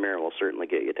call at Premier, and we'll certainly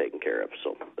get you taken care of.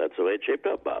 So that's the way it shaped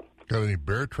up, Bob. Got any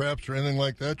bear traps or anything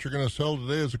like that you're going to sell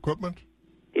today as equipment?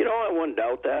 You know, I wouldn't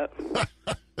doubt that.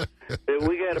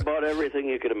 We got about everything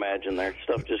you could imagine there.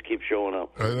 Stuff just keeps showing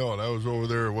up. I know, and I was over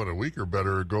there, a week or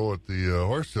better ago at the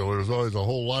horse sale. There's always a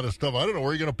whole lot of stuff. I don't know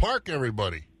where you're going to park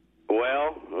everybody.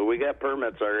 Well, we got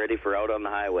permits already for out on the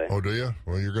highway. Oh, do you?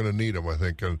 Well, you're going to need them, I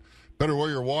think. And better wear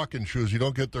your walking shoes. You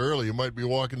don't get there early. You might be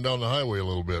walking down the highway a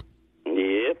little bit.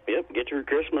 Yep. Get your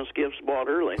Christmas gifts bought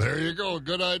early. There you go.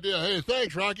 Good idea. Hey,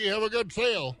 thanks, Rocky. Have a good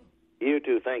sale. You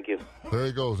too. Thank you. There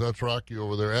he goes. That's Rocky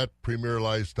over there at Premier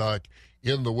Livestock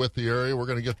in the Withee area. We're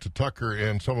going to get to Tucker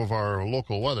and some of our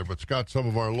local weather. But, Scott, some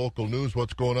of our local news.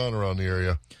 What's going on around the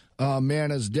area? A man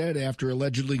is dead after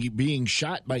allegedly being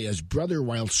shot by his brother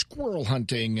while squirrel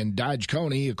hunting in Dodge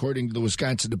County. According to the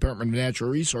Wisconsin Department of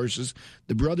Natural Resources,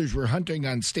 the brothers were hunting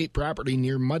on state property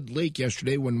near Mud Lake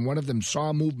yesterday when one of them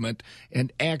saw movement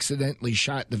and accidentally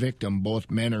shot the victim.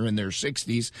 Both men are in their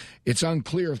 60s. It's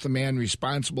unclear if the man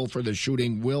responsible for the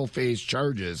shooting will face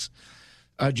charges.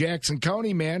 A Jackson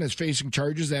County man is facing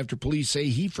charges after police say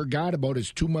he forgot about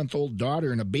his 2-month-old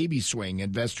daughter in a baby swing.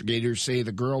 Investigators say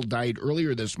the girl died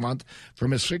earlier this month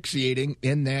from asphyxiating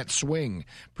in that swing.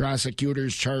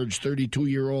 Prosecutors charged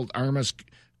 32-year-old Armus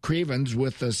Cravens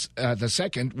with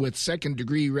the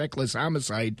second-degree reckless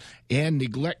homicide and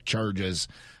neglect charges.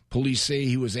 Police say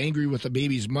he was angry with the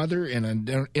baby's mother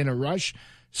in a rush,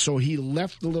 so he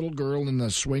left the little girl in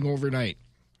the swing overnight.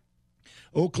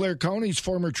 Eau Claire County's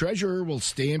former treasurer will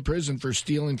stay in prison for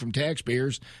stealing from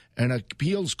taxpayers. An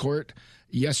appeals court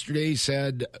yesterday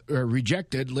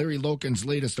rejected Larry Loken's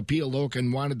latest appeal.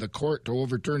 Loken wanted the court to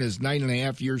overturn his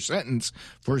 9.5-year sentence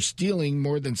for stealing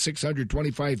more than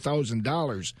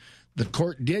 $625,000. The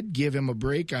court did give him a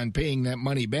break on paying that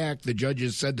money back. The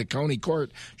judges said the county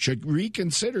court should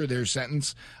reconsider their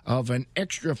sentence of an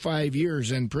extra 5 years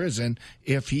in prison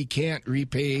if he can't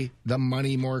repay the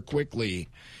money more quickly.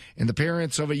 And the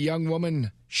parents of a young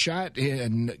woman shot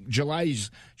in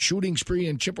July's shooting spree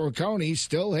in Chippewa County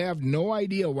still have no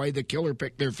idea why the killer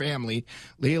picked their family.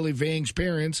 Laylee Vang's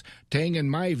parents, Tang and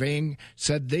Mai Vang,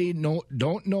 said they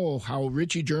don't know how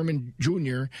Richie German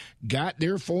Jr. got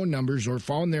their phone numbers or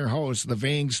found their house. The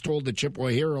Vangs told the Chippewa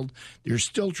Herald they're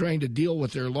still trying to deal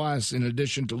with their loss. In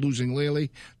addition to losing Laylee,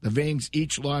 the Vangs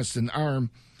each lost an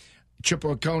arm.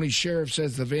 Chippewa County Sheriff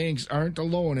says the Vangs aren't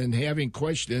alone in having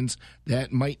questions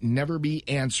that might never be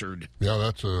answered. Yeah,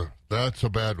 that's a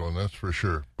bad one, that's for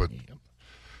sure. But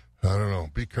I don't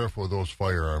know. Be careful with those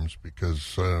firearms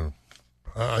because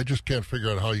I just can't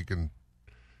figure out how you can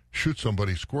shoot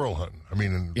somebody squirrel hunting. I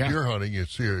mean, in deer hunting, you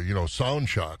see, sound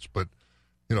shots, but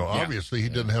Obviously he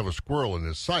didn't have a squirrel in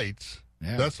his sights.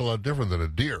 Yeah. That's a lot different than a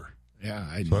deer. Yeah,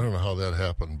 so I don't know how that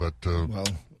happened, but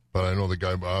I know the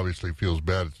guy obviously feels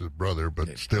bad. It's his brother,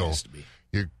 but still,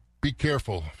 you be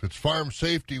careful. It's Farm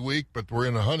Safety Week, but we're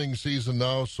in a hunting season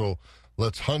now, so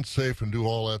let's hunt safe and do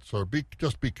all that. So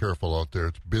just be careful out there.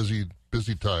 It's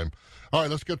busy time. All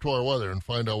right, let's get to our weather and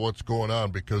find out what's going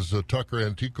on, because Tucker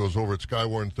Antico's over at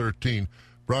Skywarn 13,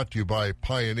 brought to you by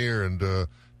Pioneer. And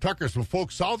Tucker, some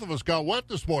folks south of us got wet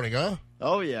this morning, huh?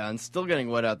 Oh, yeah, and still getting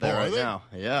wet out there now.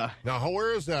 Yeah. Now,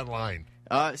 where is that line?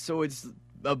 So it's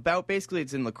about, basically,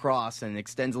 it's in La Crosse and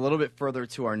extends a little bit further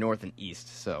to our north and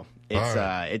east. So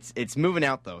it's moving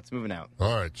out, though. It's moving out.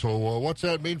 All right. So what's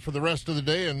that mean for the rest of the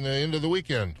day and into the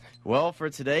weekend? Well, for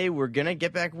today, we're going to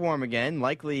get back warm again,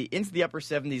 likely into the upper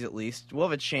 70s at least. We'll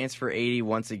have a chance for 80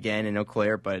 once again in Eau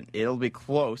Claire, but it'll be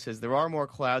close as there are more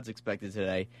clouds expected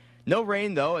today. No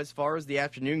rain, though, as far as the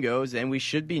afternoon goes, and we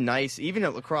should be nice. Even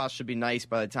at La Crosse should be nice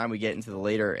by the time we get into the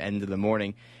later end of the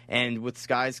morning. And with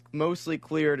skies mostly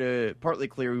clear to partly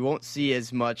clear, we won't see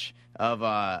as much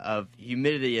of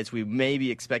humidity as we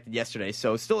maybe expected yesterday.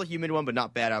 So still a humid one, but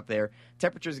not bad out there.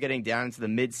 Temperatures getting down into the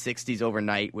mid-60s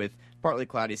overnight with partly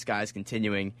cloudy skies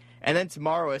continuing. And then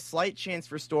tomorrow, a slight chance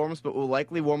for storms, but we'll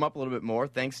likely warm up a little bit more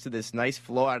thanks to this nice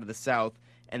flow out of the south.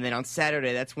 And then on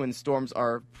Saturday, that's when storms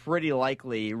are pretty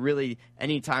likely, really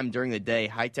any time during the day.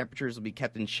 High temperatures will be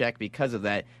kept in check because of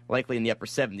that, likely in the upper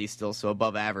 70s still, so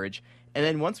above average. And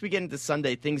then once we get into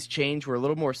Sunday, things change. We're a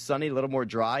little more sunny, a little more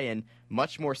dry, and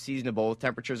much more seasonable.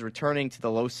 Temperatures returning to the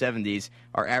low 70s.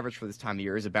 Our average for this time of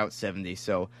year is about 70.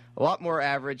 So a lot more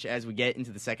average as we get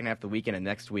into the second half of the weekend and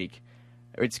next week.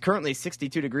 It's currently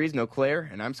 62 degrees in Eau Claire,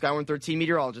 and I'm Skywarn 13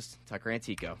 meteorologist Tucker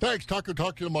Antico. Thanks, Tucker.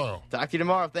 Talk to you tomorrow. Talk to you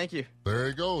tomorrow. Thank you. There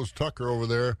he goes, Tucker over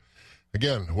there.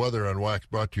 Again, Weather on Wax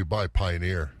brought to you by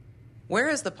Pioneer. Where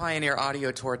is the Pioneer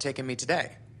audio tour taking me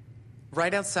today?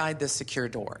 Right outside this secure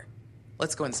door.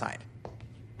 Let's go inside.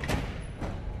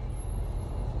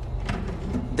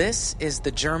 This is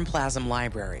the Germplasm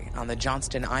Library on the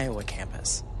Johnston, Iowa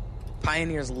campus.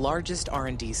 Pioneer's largest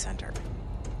R&D center.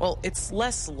 Well, it's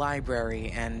less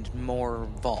library and more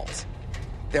vault.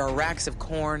 There are racks of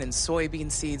corn and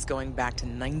soybean seeds going back to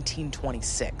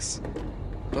 1926.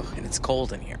 Ugh, and it's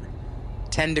cold in here.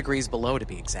 10 degrees below, to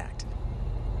be exact.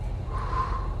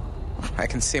 I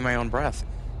can see my own breath.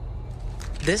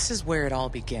 This is where it all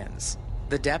begins.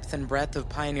 The depth and breadth of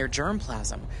Pioneer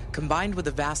germplasm, combined with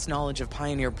the vast knowledge of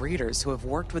Pioneer breeders who have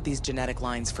worked with these genetic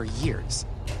lines for years.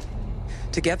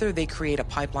 Together, they create a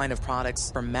pipeline of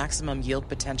products for maximum yield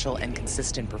potential and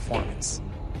consistent performance.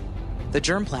 The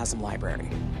Germplasm Library,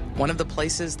 one of the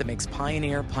places that makes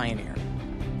Pioneer Pioneer.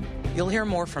 You'll hear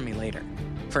more from me later.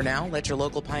 For now, let your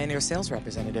local Pioneer sales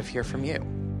representative hear from you.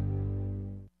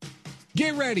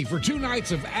 Get ready for 2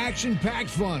 nights of action-packed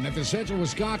fun at the Central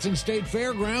Wisconsin State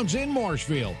Fairgrounds in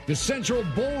Marshfield. The Central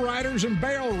Bull Riders and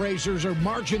Barrel Racers are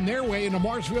marching their way into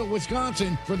Marshfield,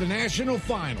 Wisconsin for the National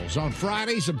Finals on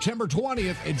Friday, September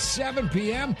 20th at 7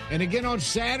 p.m. and again on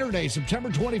Saturday, September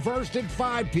 21st at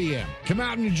 5 p.m. Come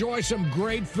out and enjoy some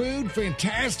great food,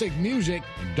 fantastic music,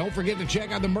 and don't forget to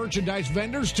check out the merchandise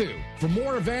vendors, too. For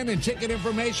more event and ticket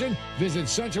information, visit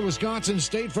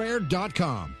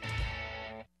CentralWisconsinStateFair.com.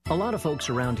 A lot of folks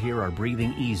around here are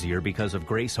breathing easier because of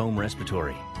Grace Home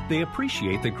Respiratory. They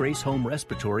appreciate that Grace Home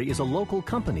Respiratory is a local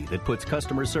company that puts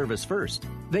customer service first.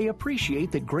 They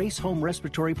appreciate that Grace Home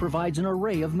Respiratory provides an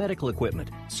array of medical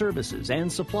equipment, services,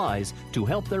 and supplies to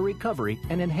help their recovery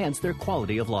and enhance their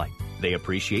quality of life. They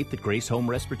appreciate that Grace Home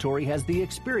Respiratory has the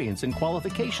experience and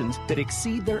qualifications that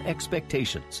exceed their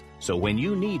expectations. So when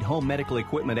you need home medical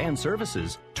equipment and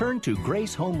services, turn to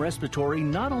Grace Home Respiratory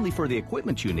not only for the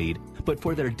equipment you need, but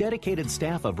for their dedicated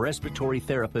staff of respiratory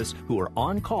therapists who are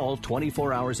on call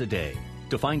 24 hours a day.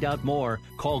 To find out more,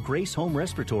 call Grace Home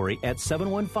Respiratory at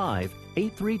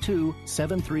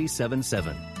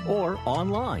 715-832-7377 or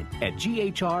online at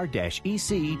ghr-ec.com.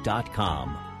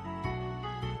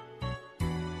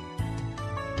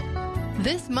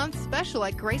 This month's special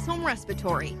at Grace Home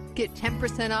Respiratory. Get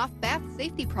 10% off bath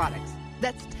safety products.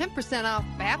 That's 10% off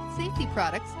bath safety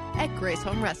products at Grace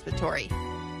Home Respiratory.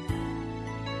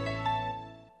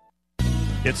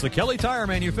 It's the Kelly Tire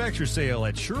Manufacturer Sale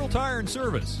at Sherrill Tire and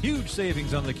Service. Huge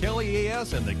savings on the Kelly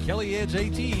AS and the Kelly Edge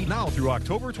AT now through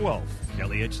October 12th.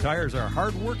 Kelly Edge tires are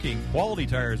hard-working, quality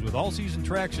tires with all-season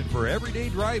traction for everyday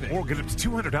driving. Or get up to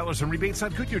 $200 in rebates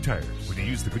on Goodyear tires when you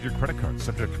use the Goodyear credit card,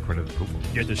 subject to credit approval.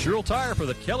 Get to Sherrill Tire for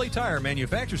the Kelly Tire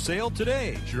Manufacturer Sale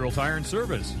today. Sherrill Tire and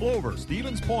Service, Clover,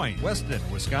 Stevens Point, Weston,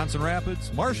 Wisconsin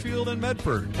Rapids, Marshfield, and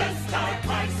Medford. Best tire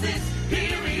prices,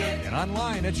 period. And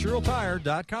online at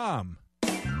SherrillTire.com.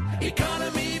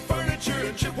 Economy Furniture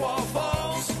in Chippewa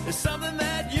Falls is something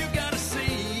that you gotta see.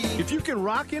 If you can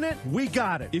rock in it, we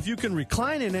got it. If you can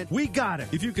recline in it, we got it.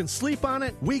 If you can sleep on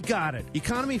it, we got it.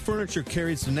 Economy Furniture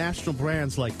carries the national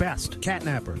brands like Best,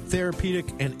 Catnapper, Therapeutic,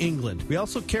 and England. We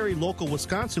also carry local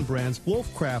Wisconsin brands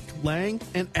Wolfcraft, Lang,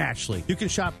 and Ashley. You can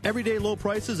shop everyday low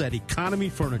prices at Economy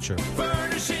Furniture.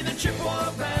 Furnishing the Chippewa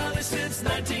Valley since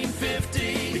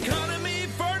 1950. Economy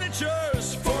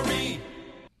Furniture's for me.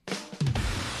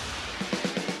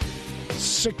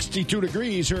 62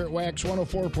 degrees here at Wax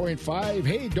 104.5.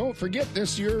 Hey, don't forget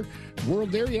this year,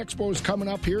 World Dairy Expo is coming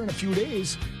up here in a few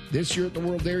days. This year at the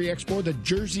World Dairy Expo, the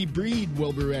Jersey breed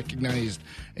will be recognized.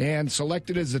 And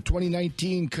selected as the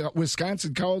 2019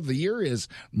 Wisconsin Cow of the Year is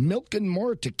Milk and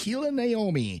More Tequila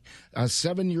Naomi, a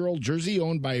 7-year-old Jersey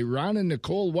owned by Ron and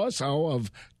Nicole Wassow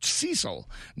of Cecil.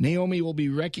 Naomi will be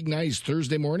recognized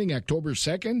Thursday morning, October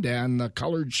 2nd, and the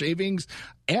colored shavings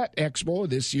at Expo,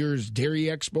 this year's Dairy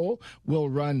Expo, will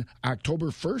run October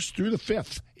 1st through the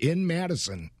 5th in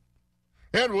Madison.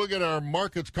 And we'll get our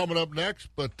markets coming up next.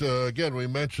 But again, we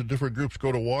mentioned different groups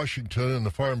go to Washington, and the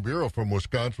Farm Bureau from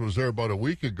Wisconsin was there about a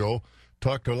week ago.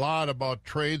 Talked a lot about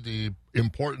trade, the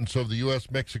importance of the U.S.,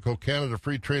 Mexico, Canada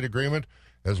Free Trade Agreement,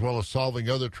 as well as solving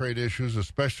other trade issues,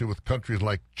 especially with countries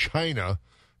like China.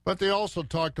 But they also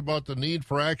talked about the need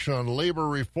for action on labor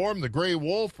reform, the gray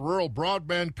wolf, rural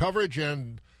broadband coverage,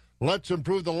 and let's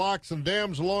improve the locks and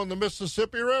dams along the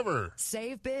Mississippi River.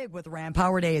 Save big with Ram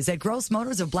Power Days at Gross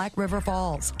Motors of Black River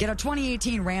Falls. Get a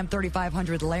 2018 Ram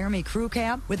 3500 Laramie Crew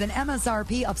Cab with an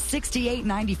MSRP of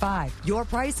 $68.95. Your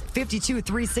price,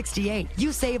 $52,368.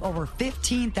 You save over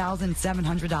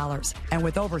 $15,700. And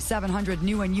with over 700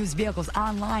 new and used vehicles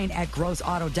online at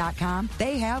grossauto.com,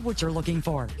 they have what you're looking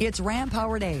for. It's Ram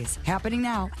Power Days, happening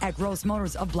now at Gross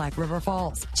Motors of Black River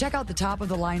Falls. Check out the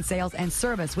top-of-the-line sales and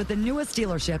service with the newest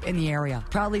dealership in the area.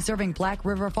 Proudly serving Black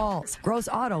River Falls.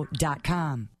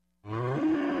 grossauto.com.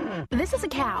 This is a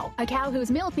cow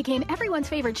whose milk became everyone's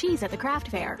favorite cheese at the craft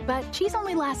fair. But cheese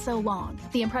only lasts so long.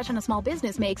 The impression a small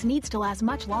business makes needs to last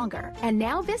much longer. And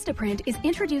now Vistaprint is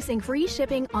introducing free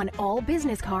shipping on all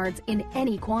business cards in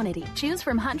any quantity. Choose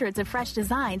from hundreds of fresh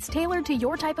designs tailored to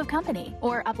your type of company,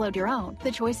 or upload your own.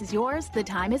 The choice is yours. The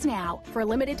time is now. For a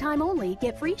limited time only,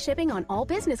 get free shipping on all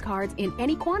business cards in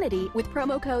any quantity with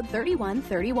promo code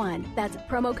 3131. That's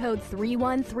promo code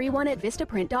 3131 at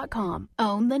Vistaprint.com.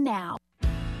 Own the now.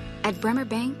 At Bremer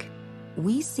Bank,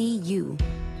 we see you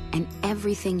and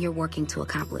everything you're working to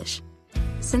accomplish.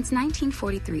 Since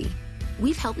 1943,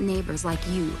 we've helped neighbors like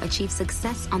you achieve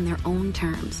success on their own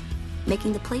terms,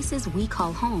 making the places we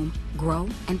call home grow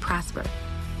and prosper.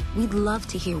 We'd love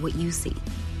to hear what you see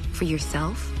for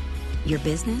yourself, your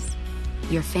business,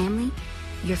 your family,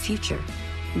 your future.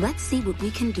 Let's see what we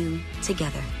can do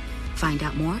together. Find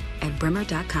out more at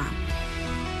Bremer.com.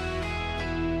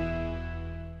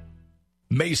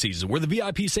 Macy's, where the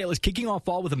VIP sale is kicking off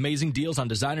fall with amazing deals on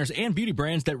designers and beauty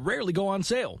brands that rarely go on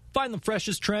sale. Find the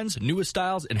freshest trends, newest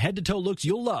styles, and head-to-toe looks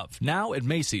you'll love now at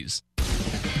Macy's.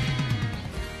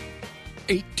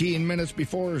 18 minutes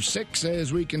before 6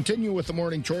 as we continue with the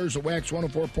morning chores at Wax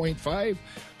 104.5.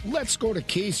 Let's go to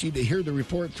Casey to hear the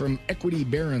report from Equity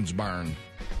Barron's Barn.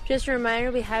 Just a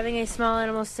reminder, we'll be having a small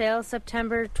animal sale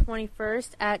September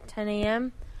 21st at 10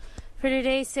 a.m. For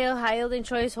today's sale, high-yielding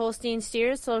Choice Holstein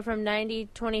steers sold from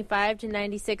 $90.25 to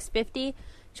 $96.50.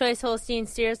 Choice Holstein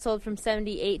steers sold from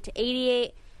 $78 to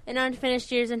 $88. And unfinished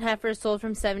steers and heifers sold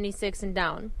from $76 and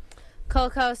down.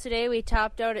 Cull cows today, we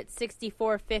topped out at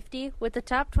 $64.50, with the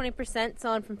top 20%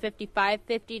 selling from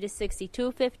 $55.50 to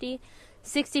 $62.50.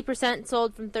 60%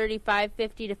 sold from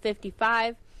 $35.50 to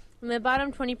 $55. And the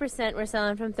bottom 20% were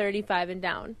selling from $35 and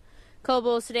down. Cull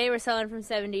bulls today were selling from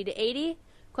 $70 to $80.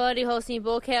 Quality Holstein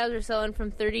bull calves are selling from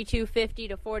 $32.50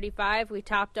 to $45. We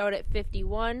topped out at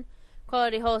 $51.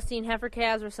 Quality Holstein heifer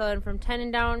calves were selling from $10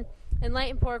 and down, and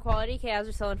light and poor quality calves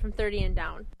are selling from $30 and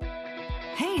down.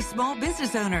 Hey, small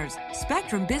business owners!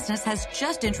 Spectrum Business has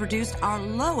just introduced our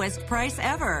lowest price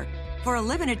ever. For a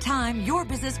limited time, your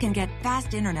business can get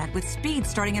fast internet with speeds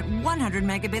starting at 100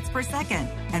 megabits per second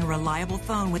and reliable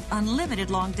phone with unlimited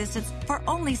long distance for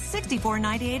only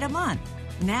 $64.98 a month.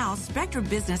 Now, Spectrum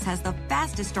Business has the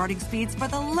fastest starting speeds for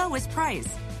the lowest price.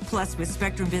 Plus, with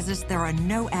Spectrum Business, there are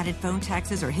no added phone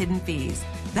taxes or hidden fees.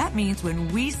 That means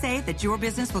when we say that your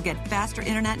business will get faster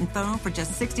internet and phone for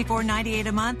just $64.98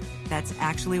 a month, that's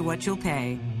actually what you'll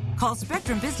pay. Call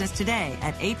Spectrum Business today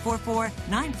at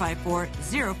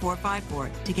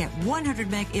 844-954-0454 to get 100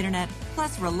 meg internet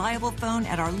plus reliable phone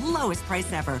at our lowest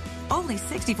price ever, only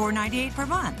 $64.98 per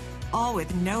month. All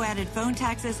with no added phone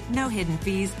taxes, no hidden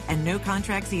fees, and no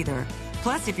contracts either.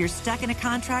 Plus, if you're stuck in a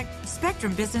contract,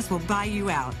 Spectrum Business will buy you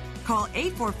out. Call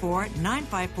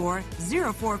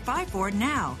 844-954-0454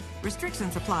 now.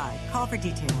 Restrictions apply. Call for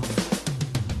details.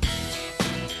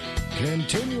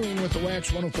 Continuing with the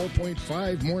Wax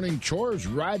 104.5 Morning Chores,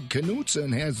 Rod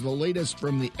Knutson has the latest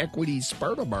from the Equity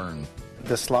Sparta Barn.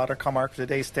 The slaughter cow market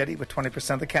today steady with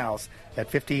 20% of the cows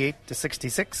at 58 to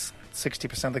 66,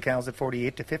 60% of the cows at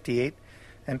 48 to 58,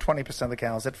 and 20% of the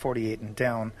cows at 48 and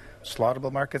down.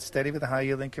 Slaughterable market steady with the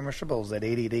high-yielding commercial bulls at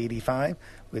 80 to 85,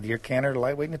 with your canner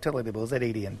lightweight and utility bulls at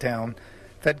 80 and down.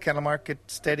 Fed cattle market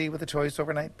steady with the choice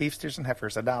overnight beef steers and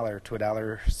heifers $1 to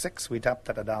 $1.06. We topped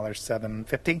at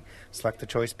 $1.750. Select the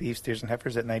choice beef steers and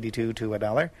heifers at $92 to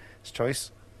 $1.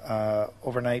 Choice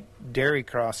overnight dairy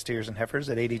cross steers and heifers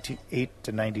at $88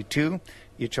 to $92.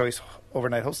 Your choice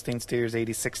overnight Holstein steers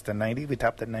 $86 to $90. We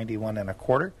topped at $91 and a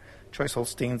quarter. Choice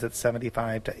Holsteins at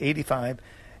 $75 to $85.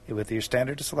 With your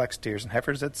standard to select steers and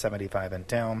heifers at $75 and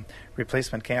down.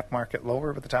 Replacement calf market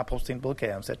lower with the top Holstein bull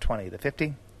calves at $20 to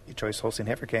 $50. Your choice Holstein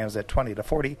heifer calves at $20 to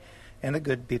 $40, and the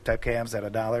good beef type calves at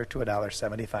 $1 to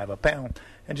 $1.75 a pound.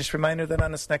 And just a reminder that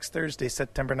on this next Thursday,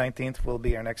 September 19th, will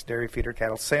be our next dairy feeder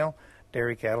cattle sale.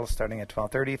 Dairy cattle starting at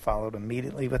 12:30, followed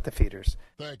immediately with the feeders.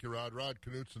 Thank you, Rod. Rod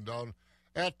Knutson down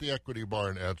at the Equity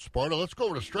Barn at Sparta. Let's go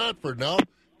over to Stratford now.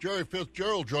 Jerry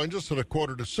Fitzgerald joins us at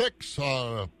 5:45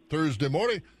 on a Thursday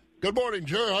morning. Good morning,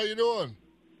 Jerry. How you doing?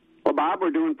 Well, Bob, we're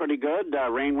doing pretty good.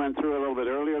 Rain went through a little bit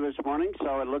earlier this morning,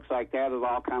 so it looks like that is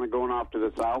all kind of going off to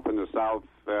the south and the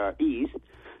southeast.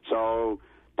 So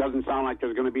doesn't sound like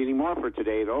there's going to be any more for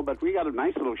today, though. But we got a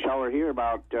nice little shower here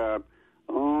about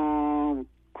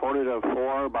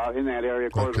 3:45, about in that area,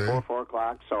 4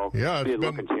 o'clock. So yeah, we didn't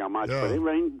look and see how much, but it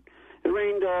rained.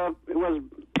 It was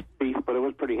brief, but it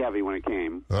was pretty heavy when it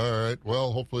came. All right.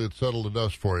 Well, hopefully it settled the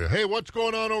dust for you. Hey, what's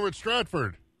going on over at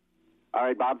Stratford? All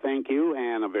right, Bob, thank you,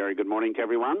 and a very good morning to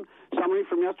everyone. Summary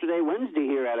from yesterday, Wednesday,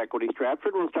 here at Equity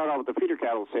Stratford. We'll start out with the feeder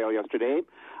cattle sale yesterday.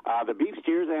 The beef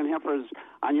steers and heifers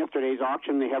on yesterday's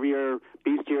auction, the heavier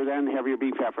beef steers and the heavier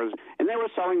beef heifers, and they were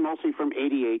selling mostly from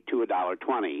 $88 to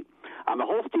 $1.20. On the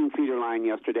Holstein feeder line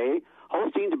yesterday,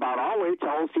 Holsteins, about all weights,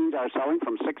 Holsteins are selling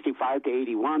from $65 to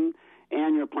 $81,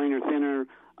 and your plainer, thinner,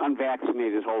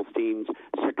 unvaccinated Holsteins,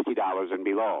 $60 and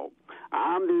below.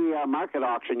 On the market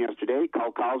auction yesterday,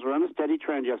 cull cows were on a steady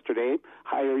trend yesterday.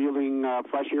 Higher yielding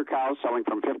fleshier cows selling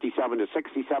from 57 to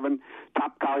 67.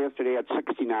 Top cow yesterday at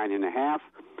 69.5.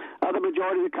 The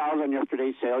majority of the cows on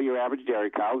yesterday's sale, your average dairy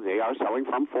cows, they are selling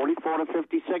from 44 to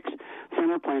 56.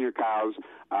 Thinner, plainer cows,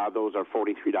 those are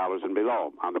 $43 and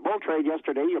below. On the bull trade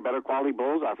yesterday, your better quality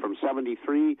bulls are from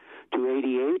 73 to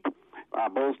 88.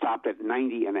 Bulls topped at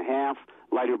 90.5.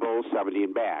 Lighter bulls 70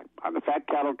 and back. On the fat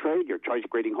cattle trade, your choice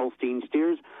grading Holstein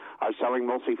steers are selling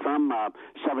mostly from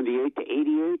 78 to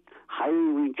 88. Higher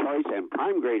yielding choice and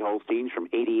prime grade Holsteins from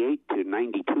 88 to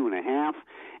 92.5.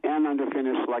 And under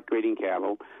finished select grading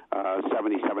cattle,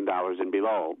 $77 and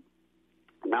below.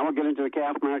 Now we'll get into the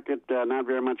calf market. Not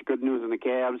very much good news in the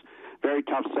calves. Very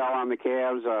tough sell on the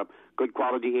calves. Good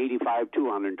quality 85 to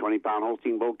 120-pound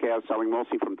Holstein bull calves selling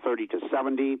mostly from 30 to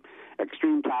 70.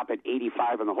 Extreme top at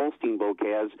 85 on the Holstein bull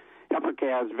calves. Heifer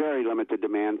calves, very limited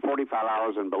demand,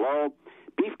 $45 and below.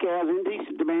 Beef calves in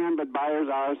decent demand, but buyers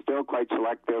are still quite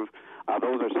selective.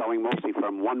 Those are selling mostly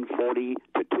from 140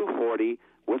 to 240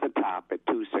 with a top at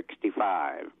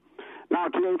 265. Now,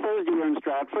 today, Thursday, here in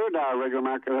Stratford,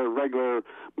 regular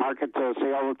market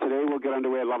sale today will get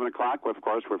underway at 11 o'clock, of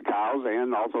course, with cows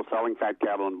and also selling fat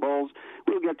cattle and bulls.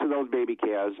 We'll get to those baby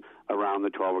calves around the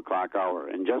 12 o'clock hour.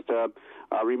 And just a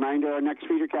reminder, our next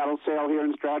feeder cattle sale here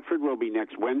in Stratford will be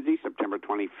next Wednesday, September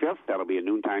 25th. That'll be a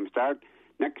noontime start.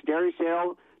 Next dairy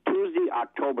sale, Tuesday,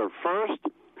 October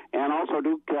 1st. And also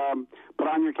do put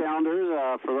on your calendars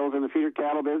for those in the feeder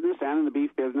cattle business and in the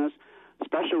beef business.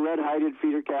 Special red-hided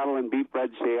feeder cattle and beef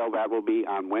bread sale. That will be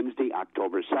on Wednesday,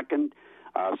 October 2nd.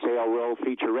 Sale will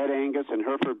feature Red Angus and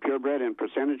Hereford purebred and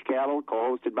percentage cattle,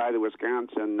 co-hosted by the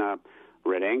Wisconsin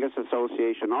Red Angus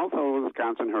Association, also the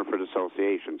Wisconsin Hereford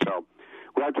Association. So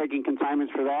we are taking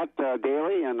consignments for that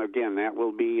daily, and again, that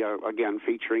will be again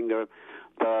featuring the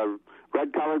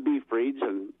red-colored beef breeds,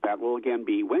 and that will again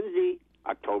be Wednesday,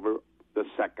 October the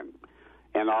 2nd.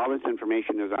 And all this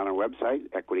information is on our website,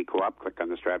 Equity Co-op. Click on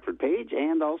the Stratford page,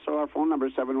 and also our phone number,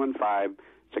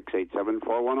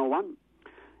 715-687-4101.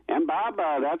 And, Bob,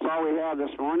 that's all we have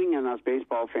this morning, and us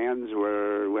baseball fans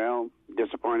were, well,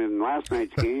 disappointed in last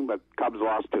night's game, but Cubs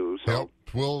lost too. So. Yep.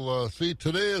 We'll see.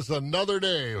 Today is another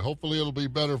day. Hopefully it'll be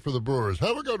better for the Brewers.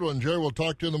 Have a good one, Jerry. We'll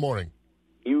talk to you in the morning.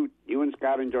 You and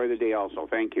Scott enjoy the day also.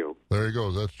 Thank you. There he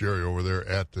goes. That's Jerry over there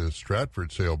at the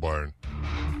Stratford Sale Barn.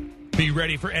 Be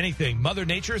ready for anything Mother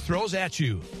Nature throws at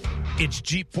you. It's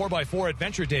Jeep 4x4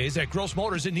 Adventure Days at Gross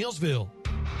Motors in Neelsville.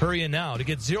 Hurry in now to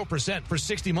get 0% for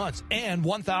 60 months and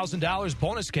 $1,000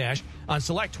 bonus cash on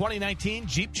select 2019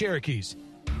 Jeep Cherokees.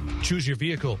 Choose your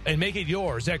vehicle and make it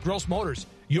yours at Gross Motors,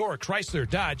 your Chrysler,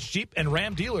 Dodge, Jeep, and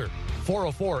Ram dealer.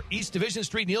 404 East Division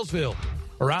Street, Neelsville.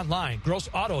 Or online,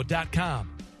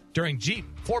 grossauto.com. During Jeep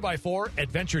 4x4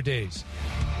 Adventure Days.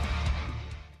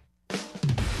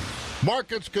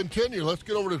 Markets continue. Let's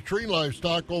get over to Tree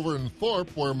Livestock over in Thorpe,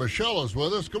 where Michelle is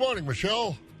with us. Good morning,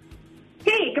 Michelle.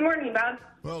 Hey, good morning, Bob.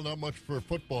 Well, not much for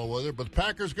football weather, but the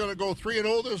Packers going to go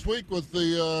 3-0 this week with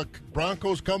the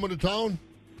Broncos coming to town?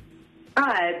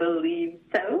 I believe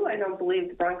so. I don't believe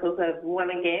the Broncos have won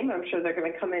a game. I'm sure they're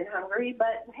going to come in hungry,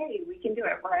 but hey, we can do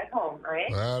it. We're at home,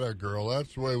 right? Atta girl.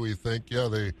 That's the way we think. Yeah,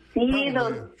 they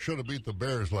should have beat the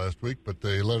Bears last week, but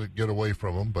they let it get away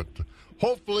from them. But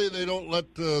hopefully they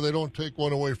don't take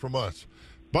one away from us.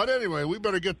 But anyway, we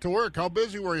better get to work. How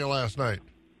busy were you last night?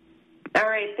 All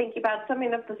right, thank you, Bob.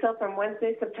 Summing up the sale from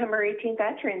Wednesday, September 18th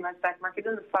at Tree Livestock Market.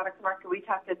 In the product market, we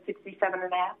topped at 67.5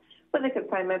 with a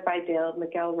consignment by Dale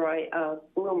McElroy of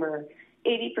Bloomer.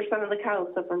 80% of the cows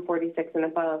sold from 46 and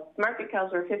above. Market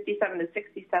cows were 57 to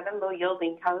 67. Low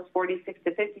yielding cows 46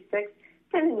 to 56.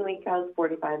 10 week cows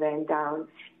 45 and down.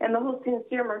 And the Holstein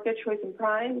steer market, choice and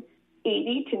prime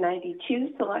 80 to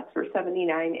 92. Selects were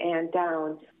 79 and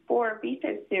down. For beef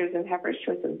type steers and heifers,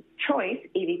 choice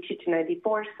 82 to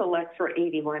 94. Selects were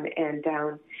 81 and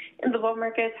down. In the bull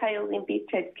market, high yielding beef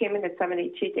types came in at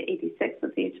 72 to 86,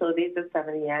 with the utilities at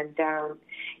 70 and down.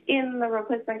 In the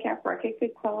replacement calf market,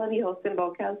 good quality Holstein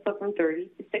bull cows sold from $30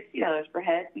 to $60 per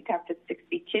head. We topped at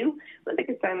 62 with a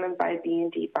consignment by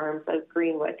B&D Farms of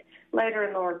Greenwood. Lighter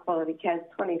and lower quality calves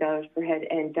 $20 per head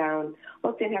and down.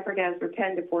 Holstein heifer calves were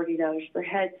 $10 to $40 per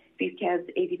head. Beef calves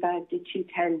 $85 to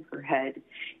 $210 per head.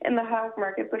 In the hog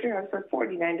market, butcher hogs were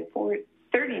 39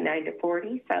 to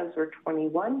 40. Sows were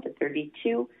 21 to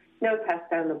 32. No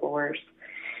test on the boars.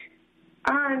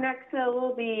 Our next sale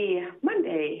will be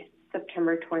Monday,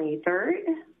 September 23rd.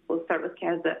 We'll start with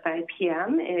calves at 5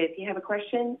 p.m. If you have a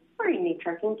question or you need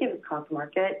trucking, give us a call to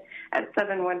market at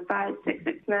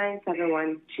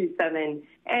 715-669-7127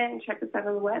 and check us out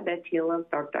on the web at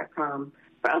tlmthorpe.com.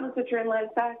 For all the butcher and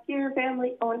livestock, your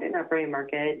family-owned and operated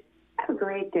market. Have a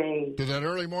great day. Did that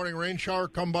early morning rain shower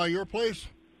come by your place?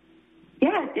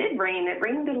 Yeah, it did rain. It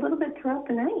rained a little bit throughout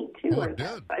the night, too. Oh, it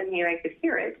did? I mean, I could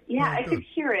hear it. Yeah, I could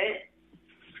hear it.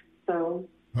 So...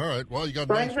 All right. Well, you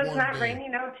got a as nice long as it's not day.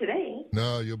 raining out today.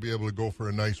 No, you'll be able to go for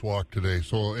a nice walk today.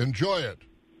 So enjoy it.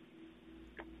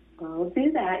 I'll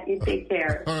do that. You take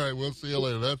care. All right. We'll see you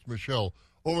later. That's Michelle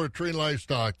over at Tree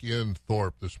Livestock in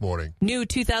Thorpe this morning. New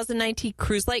 2019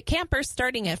 Cruise Light Camper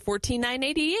starting at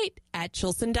 $14,988 at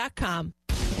Chilson.com.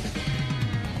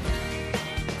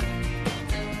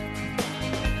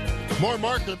 More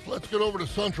markets. Let's get over to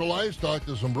Central Livestock,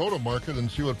 the Zumbrota market,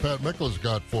 and see what Pat Mickle's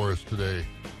got for us today.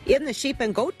 In the sheep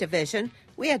and goat division,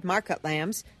 we had market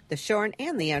lambs, the shorn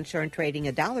and the unshorn trading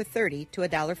 $1.30 to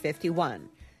 $1.51.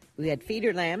 We had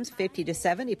feeder lambs 50 to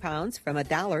 70 pounds from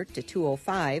 $1 to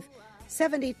 $2.05.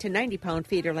 70 to 90 pound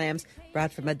feeder lambs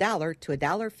brought from $1 to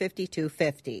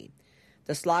 $1.52.50.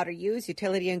 The slaughter ewes,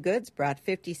 utility and goods brought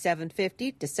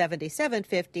 $57.50 to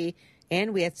 $77.50,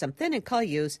 and we had some thin and cull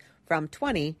ewes from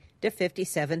 $20 to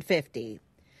 $57.50.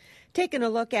 Taking a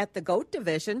look at the goat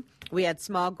division, we had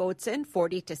small goats in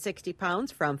 40 to 60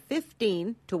 pounds from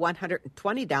 $15 to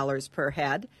 $120 per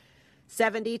head.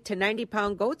 70 to 90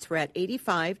 pound goats were at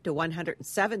 $85 to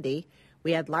 $170.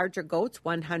 We had larger goats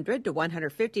 100 to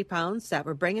 150 pounds that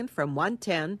were bringing from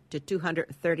 $110 to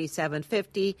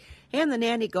 $237.50, and the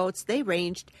nanny goats, they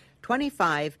ranged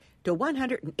 $25 to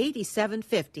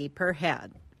 $187.50 per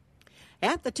head.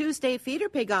 At the Tuesday feeder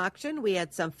pig auction, we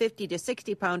had some 50 to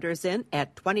 60 pounders in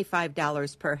at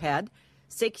 $25 per head.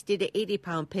 60 to 80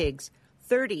 pound pigs,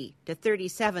 $30 to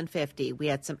 $37.50. We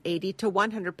had some 80 to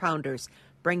 100 pounders,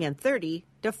 bringing $30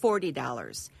 to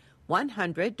 $40.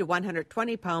 100 to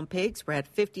 120 pound pigs were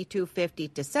at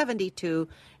 $52.50 to $72,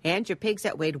 and your pigs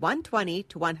that weighed 120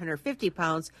 to 150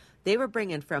 pounds, they were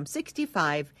bringing from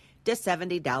 $65 to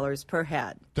 $70 per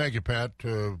head. Thank you, Pat.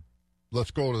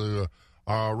 Let's go to the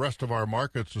rest of our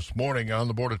markets this morning. On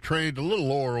the Board of Trade, a little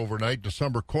lower overnight.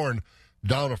 December corn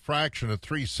down a fraction at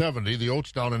 $3.70. The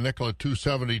oats down a nickel at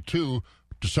 $2.72.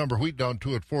 December wheat down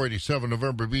 2 at $4.87.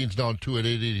 November beans down 2 at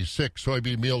 $8.86.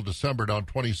 Soybean meal December down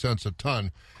 20 cents a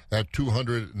ton at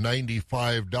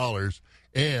 $295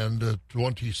 and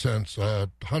 20 cents a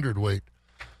hundredweight.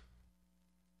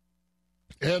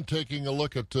 And taking a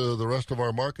look at the rest of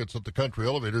our markets at the country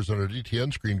elevators on our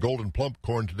DTN screen, Golden Plump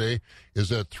corn today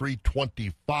is at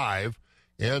 $3.25.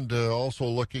 And also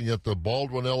looking at the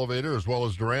Baldwin elevator as well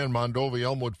as Duran, Mondovi,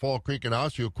 Elmwood, Fall Creek, and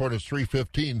Osseo corn is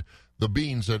 $3.15. The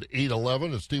beans at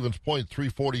 $8.11. At Stevens Point,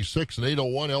 $3.46 and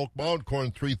 $8.01. Elk Mound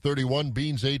corn $3.31.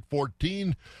 Beans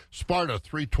 $8.14. Sparta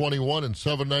 $3.21 and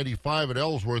 $7.95. At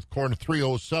Ellsworth corn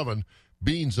 $3.07.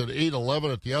 Beans at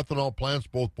 $8.11. At the ethanol plants,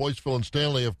 both Boyceville and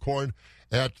Stanley have corn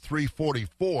at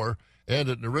 $3.44. And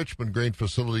at the Richmond grain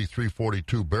facility,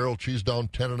 $3.42. Barrel cheese down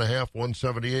 10.5,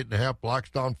 $178.5.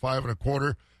 Blocks down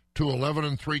 5.25,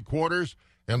 $2.11 3/4.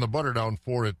 And the butter down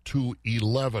 4 at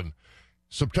 $2.11.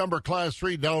 September Class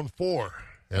 3 down 4,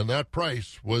 and that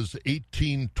price was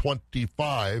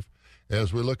 $18.25.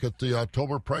 As we look at the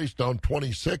October price, down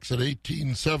 26 at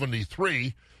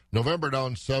 $18.73. November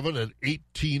down 7 at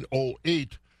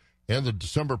 $18.08. And the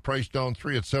December price down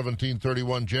 3 at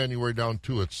 $17.31. January down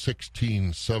 2 at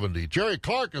 $16.70. Jerry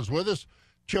Clark is with us,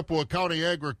 Chippewa County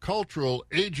agricultural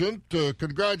agent.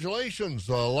 Congratulations.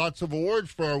 Lots of awards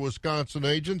for our Wisconsin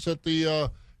agents at the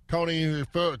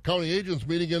county agents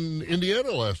meeting in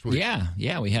Indiana last week.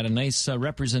 Yeah, we had a nice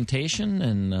representation,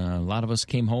 and a lot of us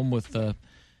came home with a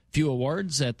few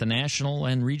awards at the national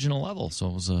and regional level. So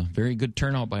it was a very good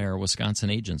turnout by our Wisconsin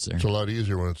agents there. It's a lot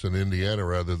easier when it's in Indiana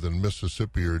rather than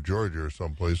Mississippi or Georgia or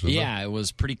someplace. Yeah, it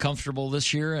was pretty comfortable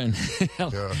this year, and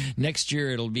next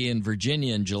year it'll be in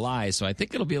Virginia in July, so I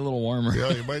think it'll be a little warmer.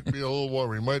 Yeah, you might be a little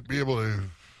warmer. You might be able to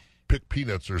pick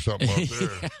peanuts or something out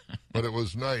there. But it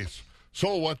was nice.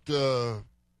 So what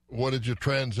did you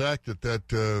transact at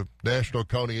that National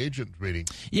County Agent meeting?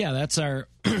 Yeah, that's our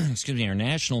our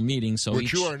national meeting. So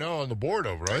which you are now on the board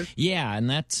of, right? Yeah, and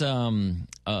that's kind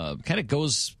of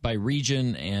goes by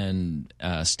region, and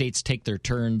states take their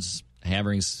turns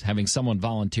having someone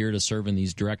volunteer to serve in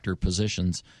these director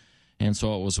positions. And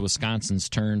so it was Wisconsin's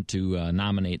turn to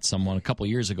nominate someone. A couple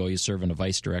years ago, you served in a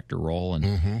vice director role,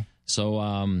 and so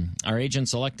our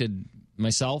agents elected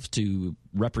myself to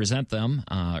represent them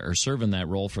or serve in that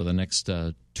role for the next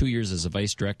 2 years as a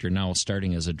vice director, now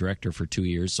starting as a director for 2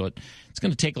 years. So it's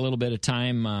going to take a little bit of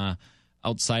time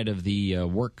outside of the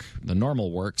the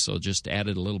normal work, so just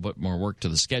added a little bit more work to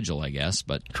the schedule, I guess.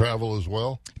 But travel as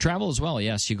well? Travel as well,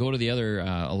 yes. You go to the other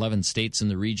 11 states in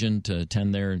the region to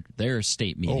attend their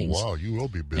state meetings. Oh, wow, you will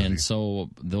be busy. And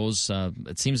so those,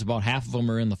 it seems about half of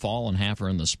them are in the fall and half are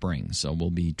in the spring. So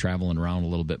we'll be traveling around a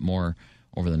little bit more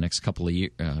over the next couple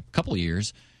of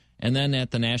years. And then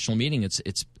at the national meeting, it's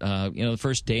the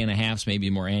first day and a half is maybe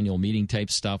more annual meeting type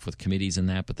stuff with committees and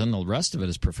that, but then the rest of it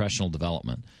is professional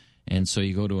development. And so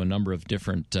you go to a number of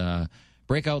different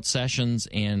breakout sessions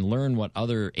and learn what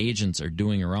other agents are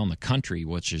doing around the country,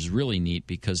 which is really neat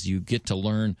because you get to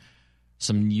learn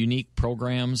some unique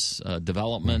programs,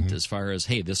 development as far as,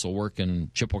 hey, this will work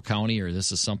in Chippewa County, or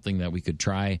this is something that we could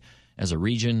try as a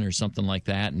region or something like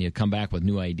that, and you come back with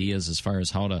new ideas as far as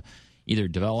how to either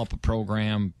develop a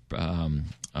program,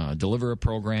 deliver a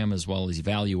program, as well as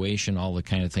evaluation, all the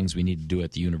kind of things we need to do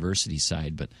at the university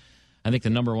side. But I think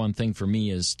the number one thing for me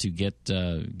is to get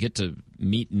to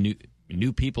meet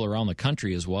new people around the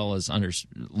country, as well as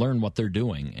learn what they're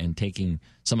doing and taking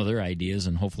some of their ideas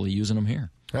and hopefully using them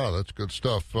here. Oh, that's good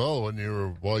stuff. Well,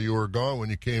 while you were gone, when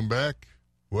you came back,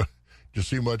 did you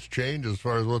see much change as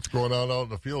far as what's going on out in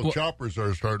the field? Well, choppers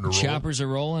are starting to roll. Choppers are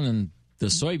rolling, and the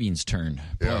soybeans turned.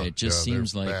 Boy, it just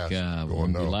seems like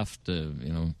when we left,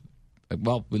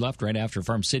 we left right after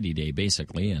Farm City Day,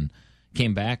 basically, and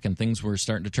came back, and things were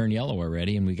starting to turn yellow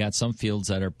already. And we got some fields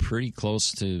that are pretty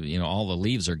close to, all the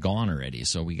leaves are gone already.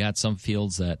 So we got some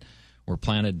fields that were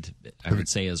planted, I would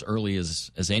say, as early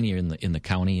as any in the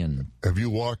county. And have you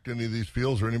walked any of these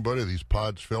fields or anybody? Are these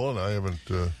pods filling? I haven't.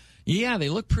 Yeah, they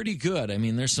look pretty good. I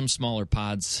mean, there's some smaller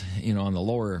pods, on the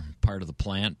lower part of the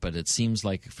plant, but it seems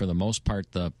like for the most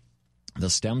part the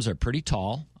stems are pretty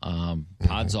tall,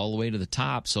 pods all the way to the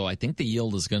top. So I think the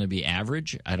yield is going to be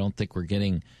average. I don't think we're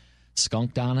getting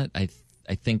skunked on it.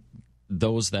 I think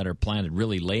those that are planted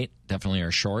really late definitely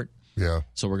are short. Yeah.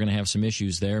 So we're going to have some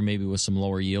issues there, maybe with some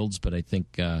lower yields. But I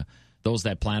think those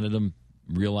that planted them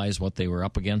realized what they were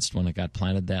up against when it got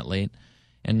planted that late.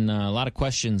 And a lot of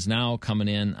questions now coming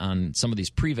in on some of these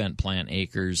prevent plant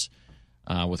acres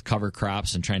with cover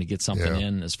crops and trying to get something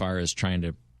in as far as trying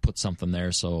to put something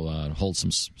there so hold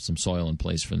some soil in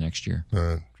place for next year.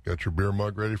 Got your beer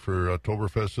mug ready for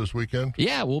Oktoberfest this weekend?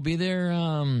 Yeah, we'll be there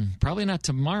probably not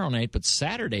tomorrow night, but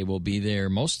Saturday we'll be there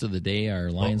most of the day. Our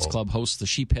Lions Club hosts the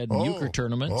Sheephead and Euchre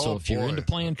tournament, so if you're into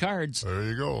playing cards, there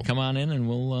you go. Come on in and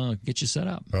we'll get you set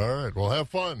up. All right, well, have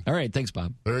fun. All right, thanks,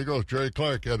 Bob. There you go, Jerry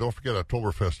Clark. Yeah, don't forget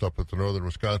Oktoberfest up at the Northern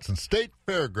Wisconsin State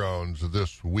Fairgrounds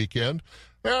this weekend.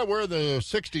 Yeah, we're in the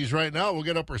 60s right now. We'll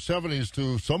get upper 70s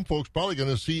to some folks probably going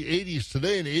to see 80s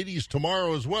today and 80s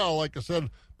tomorrow as well. Like I said,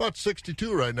 about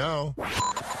 62 right now.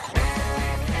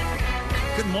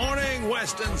 Good morning,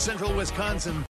 West and Central Wisconsin.